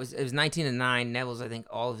 Yeah, it was 19-9. Neville's, I think,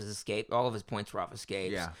 all of his points were off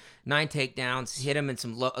escapes. Yeah. 9 takedowns, hit him in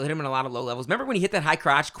a lot of low levels. Remember when he hit that high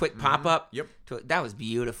crotch quick pop up? Yep. That was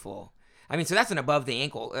beautiful. I mean, so that's an above the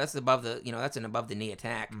ankle. That's above the above the knee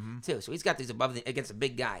attack too. So he's got these against a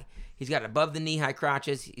big guy. He's got above the knee high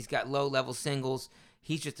crotches. He's got low level singles.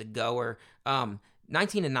 He's just a goer.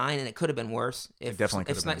 19-9, and it could have been worse. It definitely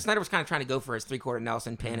could have been. Snyder was kind of trying to go for his 3/4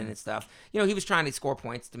 Nelson pin and stuff. He was trying to score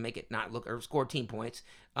points to make it not look, or score team points.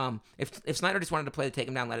 If Snyder just wanted to play the take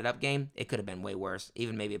him down, let it up game, it could have been way worse.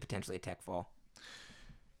 Even maybe potentially a tech fall.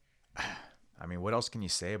 I mean, what else can you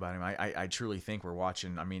say about him? I truly think we're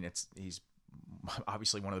watching. I mean, he's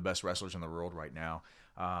obviously one of the best wrestlers in the world right now.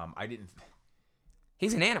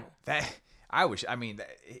 He's an animal.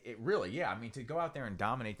 It really, yeah. I mean, to go out there and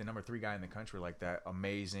dominate the number 3 guy in the country like that,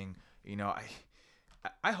 amazing.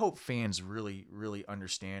 I hope fans really, really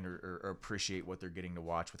understand or appreciate what they're getting to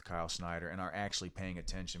watch with Kyle Snyder and are actually paying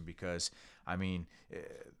attention, because, I mean,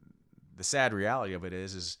 the sad reality of it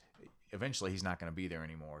is eventually he's not going to be there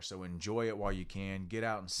anymore. So enjoy it while you can. Get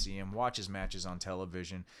out and see him. Watch his matches on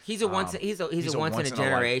television. He's a once in a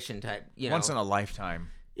generation type. Once in a lifetime.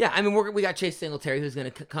 Yeah, I mean, we got Chase Singletary, who's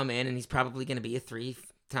going to come in, and he's probably going to be a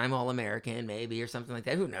 3-time All-American, maybe, or something like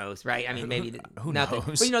that. Who knows, right? I mean, maybe who nothing.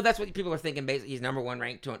 knows? But that's what people are thinking. Basically, he's number 1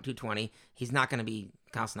 ranked 220. He's not going to be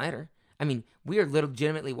Kyle Snyder. I mean, we are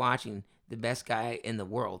legitimately watching the best guy in the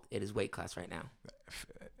world at his weight class right now.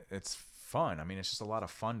 It's fun. I mean, it's just a lot of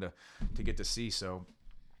fun to get to see. So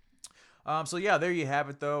yeah, there you have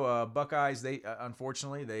it. Though Buckeyes, they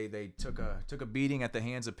unfortunately they took a beating at the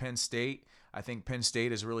hands of Penn State. I think Penn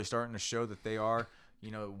State is really starting to show that they are,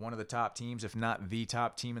 one of the top teams, if not the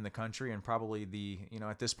top team in the country, and probably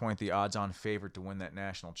at this point, the odds-on favorite to win that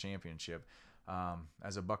national championship.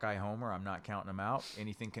 As a Buckeye homer, I'm not counting them out.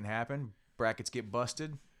 Anything can happen. Brackets get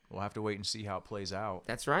busted. We'll have to wait and see how it plays out.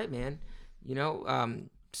 That's right, man.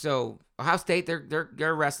 So Ohio State,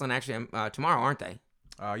 they're wrestling actually tomorrow, aren't they?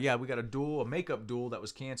 Yeah, we got a makeup duel that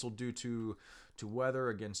was canceled due to weather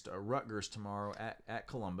against Rutgers tomorrow at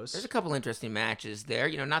Columbus. There's a couple interesting matches there.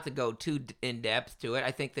 Not to go too in depth to it. I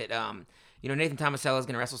think that Nathan Tomasello is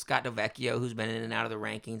going to wrestle Scott Delvecchio, who's been in and out of the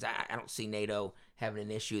rankings. I don't see NATO having an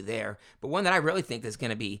issue there. But one that I really think is going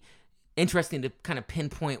to be interesting to kind of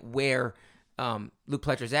pinpoint where Luke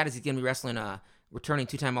Pletcher's at is he's going to be wrestling returning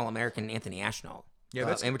 2-time All-American Anthony Ashnault.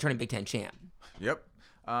 Yeah, and returning Big Ten champ. Yep.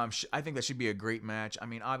 I think that should be a great match. I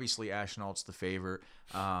mean, obviously Ashnault's the favorite.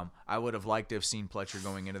 I would have liked to have seen Pletcher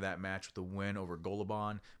going into that match with a win over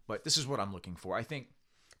Golubon, but this is what I'm looking for. I think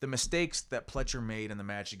the mistakes that Pletcher made in the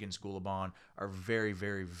match against Golubon are very,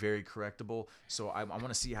 very, very correctable. So I want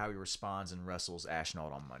to see how he responds and wrestles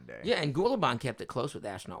Ashnault on Monday. Yeah, and Golubon kept it close with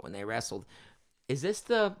Ashnault when they wrestled. Is this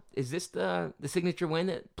the signature win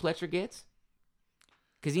that Pletcher gets?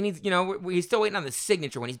 Because he needs, he's still waiting on the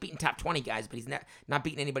signature when he's beating top 20 guys, but he's not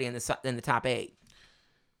beating anybody in the top 8.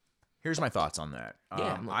 Here's my thoughts on that.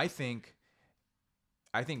 Yeah, I think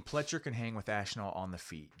Pletcher can hang with Ashnault on the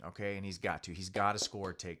feet, okay? And he's got to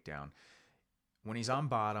score a takedown. When he's on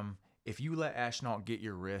bottom, if you let Ashnault get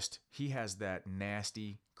your wrist, he has that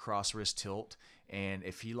nasty cross wrist tilt, and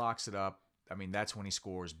if he locks it up, I mean, that's when he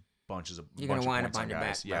scores you're gonna wind up on your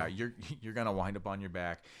back. Yeah, you're gonna wind up on your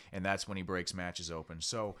back, and that's when he breaks matches open.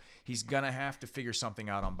 So he's gonna have to figure something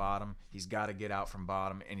out on bottom. He's got to get out from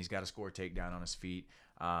bottom, and he's got to score a takedown on his feet.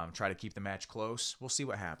 Try to keep the match close. We'll see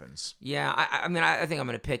what happens. Yeah, I think I'm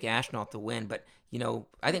gonna pick Ashnault to win, but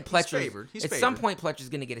I think Pletcher. He's favored. Some point, Pletcher's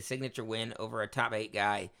gonna get a signature win over a top 8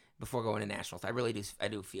 guy before going to nationals. I really do. I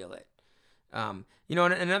do feel it.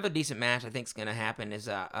 Another decent match I think is going to happen is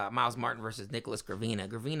Miles Martin versus Nicholas Gravina.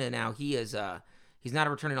 Gravina now he is He's not a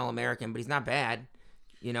returning All-American, but he's not bad.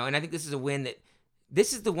 And I think this is a win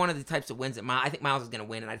this is one of the types of wins that I think Miles is going to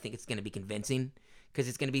win, and I think it's going to be convincing because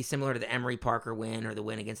it's going to be similar to the Emery Parker win or the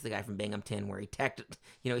win against the guy from Binghamton where he's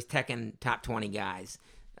teching top 20 guys,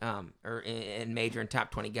 or in major and top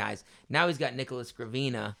 20 guys. Now he's got Nicholas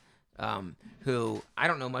Gravina, who I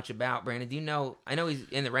don't know much about. Brandon, do you know? I know he's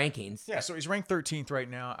in the rankings. Yeah, so he's ranked 13th right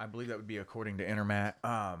now. I believe that would be according to Intermat.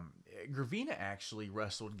 Gravina actually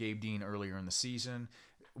wrestled Gabe Dean earlier in the season.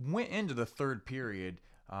 Went into the third period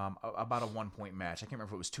about a 1-point match. I can't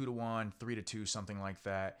remember if it was 2-1, 3-2, something like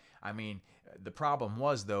that. I mean, the problem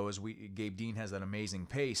was though is Gabe Dean has that amazing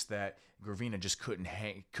pace that Gravina just couldn't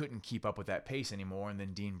keep up with that pace anymore, and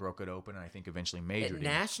then Dean broke it open, and I think eventually majored At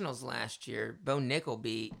Nationals last year, Bo Nickel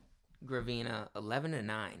beat Gravina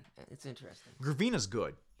 11-9. It's interesting. Gravina's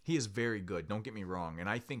good. He is very good. Don't get me wrong, and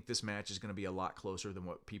I think this match is going to be a lot closer than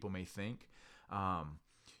what people may think.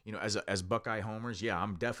 As Buckeye homers, yeah,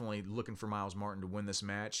 I'm definitely looking for Miles Martin to win this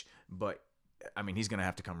match, but I mean, he's going to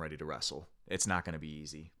have to come ready to wrestle. It's not going to be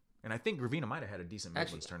easy. And I think Gravina might have had a decent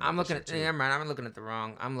Midlands tournament. I'm looking at the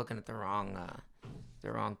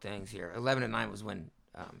wrong things here. 11-9 was when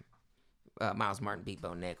Miles Martin beat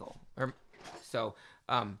Bo Nickel.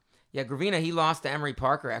 Gravina, he lost to Emery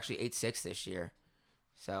Parker actually 8-6 this year.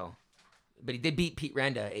 So, but he did beat Pete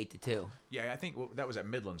Renda 8-2. Yeah, I think that was at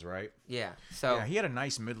Midlands, right? Yeah. So yeah, he had a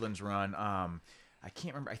nice Midlands run. I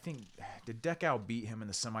can't remember. I think did Deckow beat him in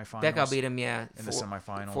the semifinals? Deckow beat him, yeah, in the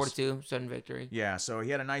semifinals. 4-2, sudden victory. Yeah, so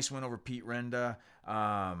he had a nice win over Pete Renda.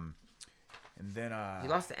 And then he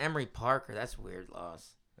lost to Emery Parker. That's a weird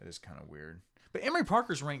loss. That is kind of weird. But Emery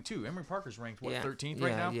Parker's ranked too. Emery Parker's ranked 13th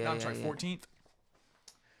right now? No, I'm sorry, 14th.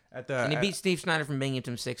 And he beat Steve Snyder from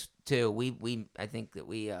Binghamton 6-2. I think that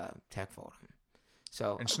we tech fold him.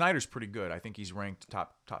 So and Snyder's pretty good. I think he's ranked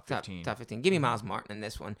top 15. Top 15. Give me Miles Martin in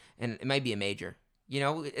this one, and it might be a major.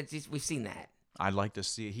 We've seen that. I'd like to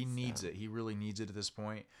see it. He needs it. He really needs it at this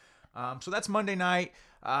point. So that's Monday night.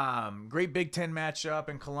 Great Big Ten matchup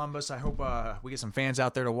in Columbus. I hope we get some fans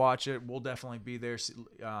out there to watch it. We'll definitely be there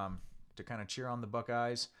to kind of cheer on the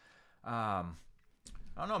Buckeyes. I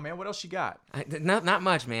don't know, man. What else you got? Not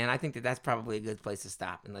much, man. I think that's probably a good place to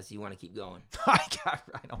stop unless you want to keep going. I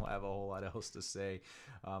don't have a whole lot else to say.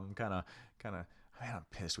 Man, I'm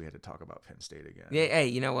pissed we had to talk about Penn State again. Yeah, hey,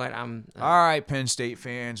 you know what? All right, Penn State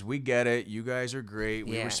fans, we get it. You guys are great.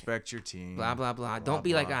 We respect your team. Blah, blah, blah. Don't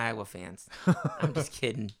be like Iowa fans. I'm just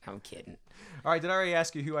kidding. I'm kidding. All right, did I already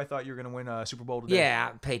ask you who I thought you were going to win Super Bowl today? Yeah,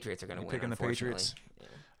 Patriots are going to win, picking the Patriots? Yeah.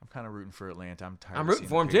 I'm kind of rooting for Atlanta. I'm tired I'm of rooting seeing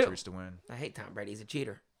for him the Patriots to win. I hate Tom Brady. He's a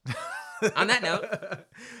cheater. On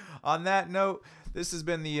that note, this has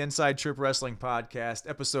been the Inside Trip Wrestling Podcast,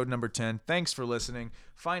 episode number 10. Thanks for listening.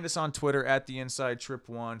 Find us on Twitter at the Inside Trip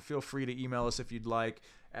 1. Feel free to email us if you'd like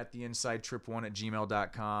at the Inside Trip 1 at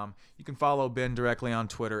gmail.com. You can follow Ben directly on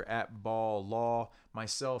Twitter at Ball Law,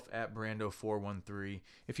 myself at Brando413.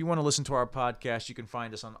 If you want to listen to our podcast, you can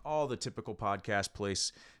find us on all the typical podcast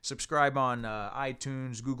places. Subscribe on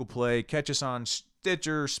iTunes, Google Play. Catch us on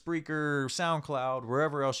Stitcher, Spreaker, SoundCloud,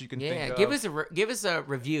 wherever else you can think of. Give us a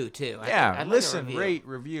review too. I'd listen, like rate,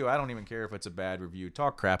 review. I don't even care if it's a bad review.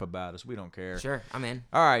 Talk crap about us. We don't care. Sure, I'm in.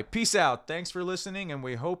 All right, peace out. Thanks for listening, and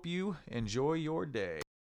we hope you enjoy your day.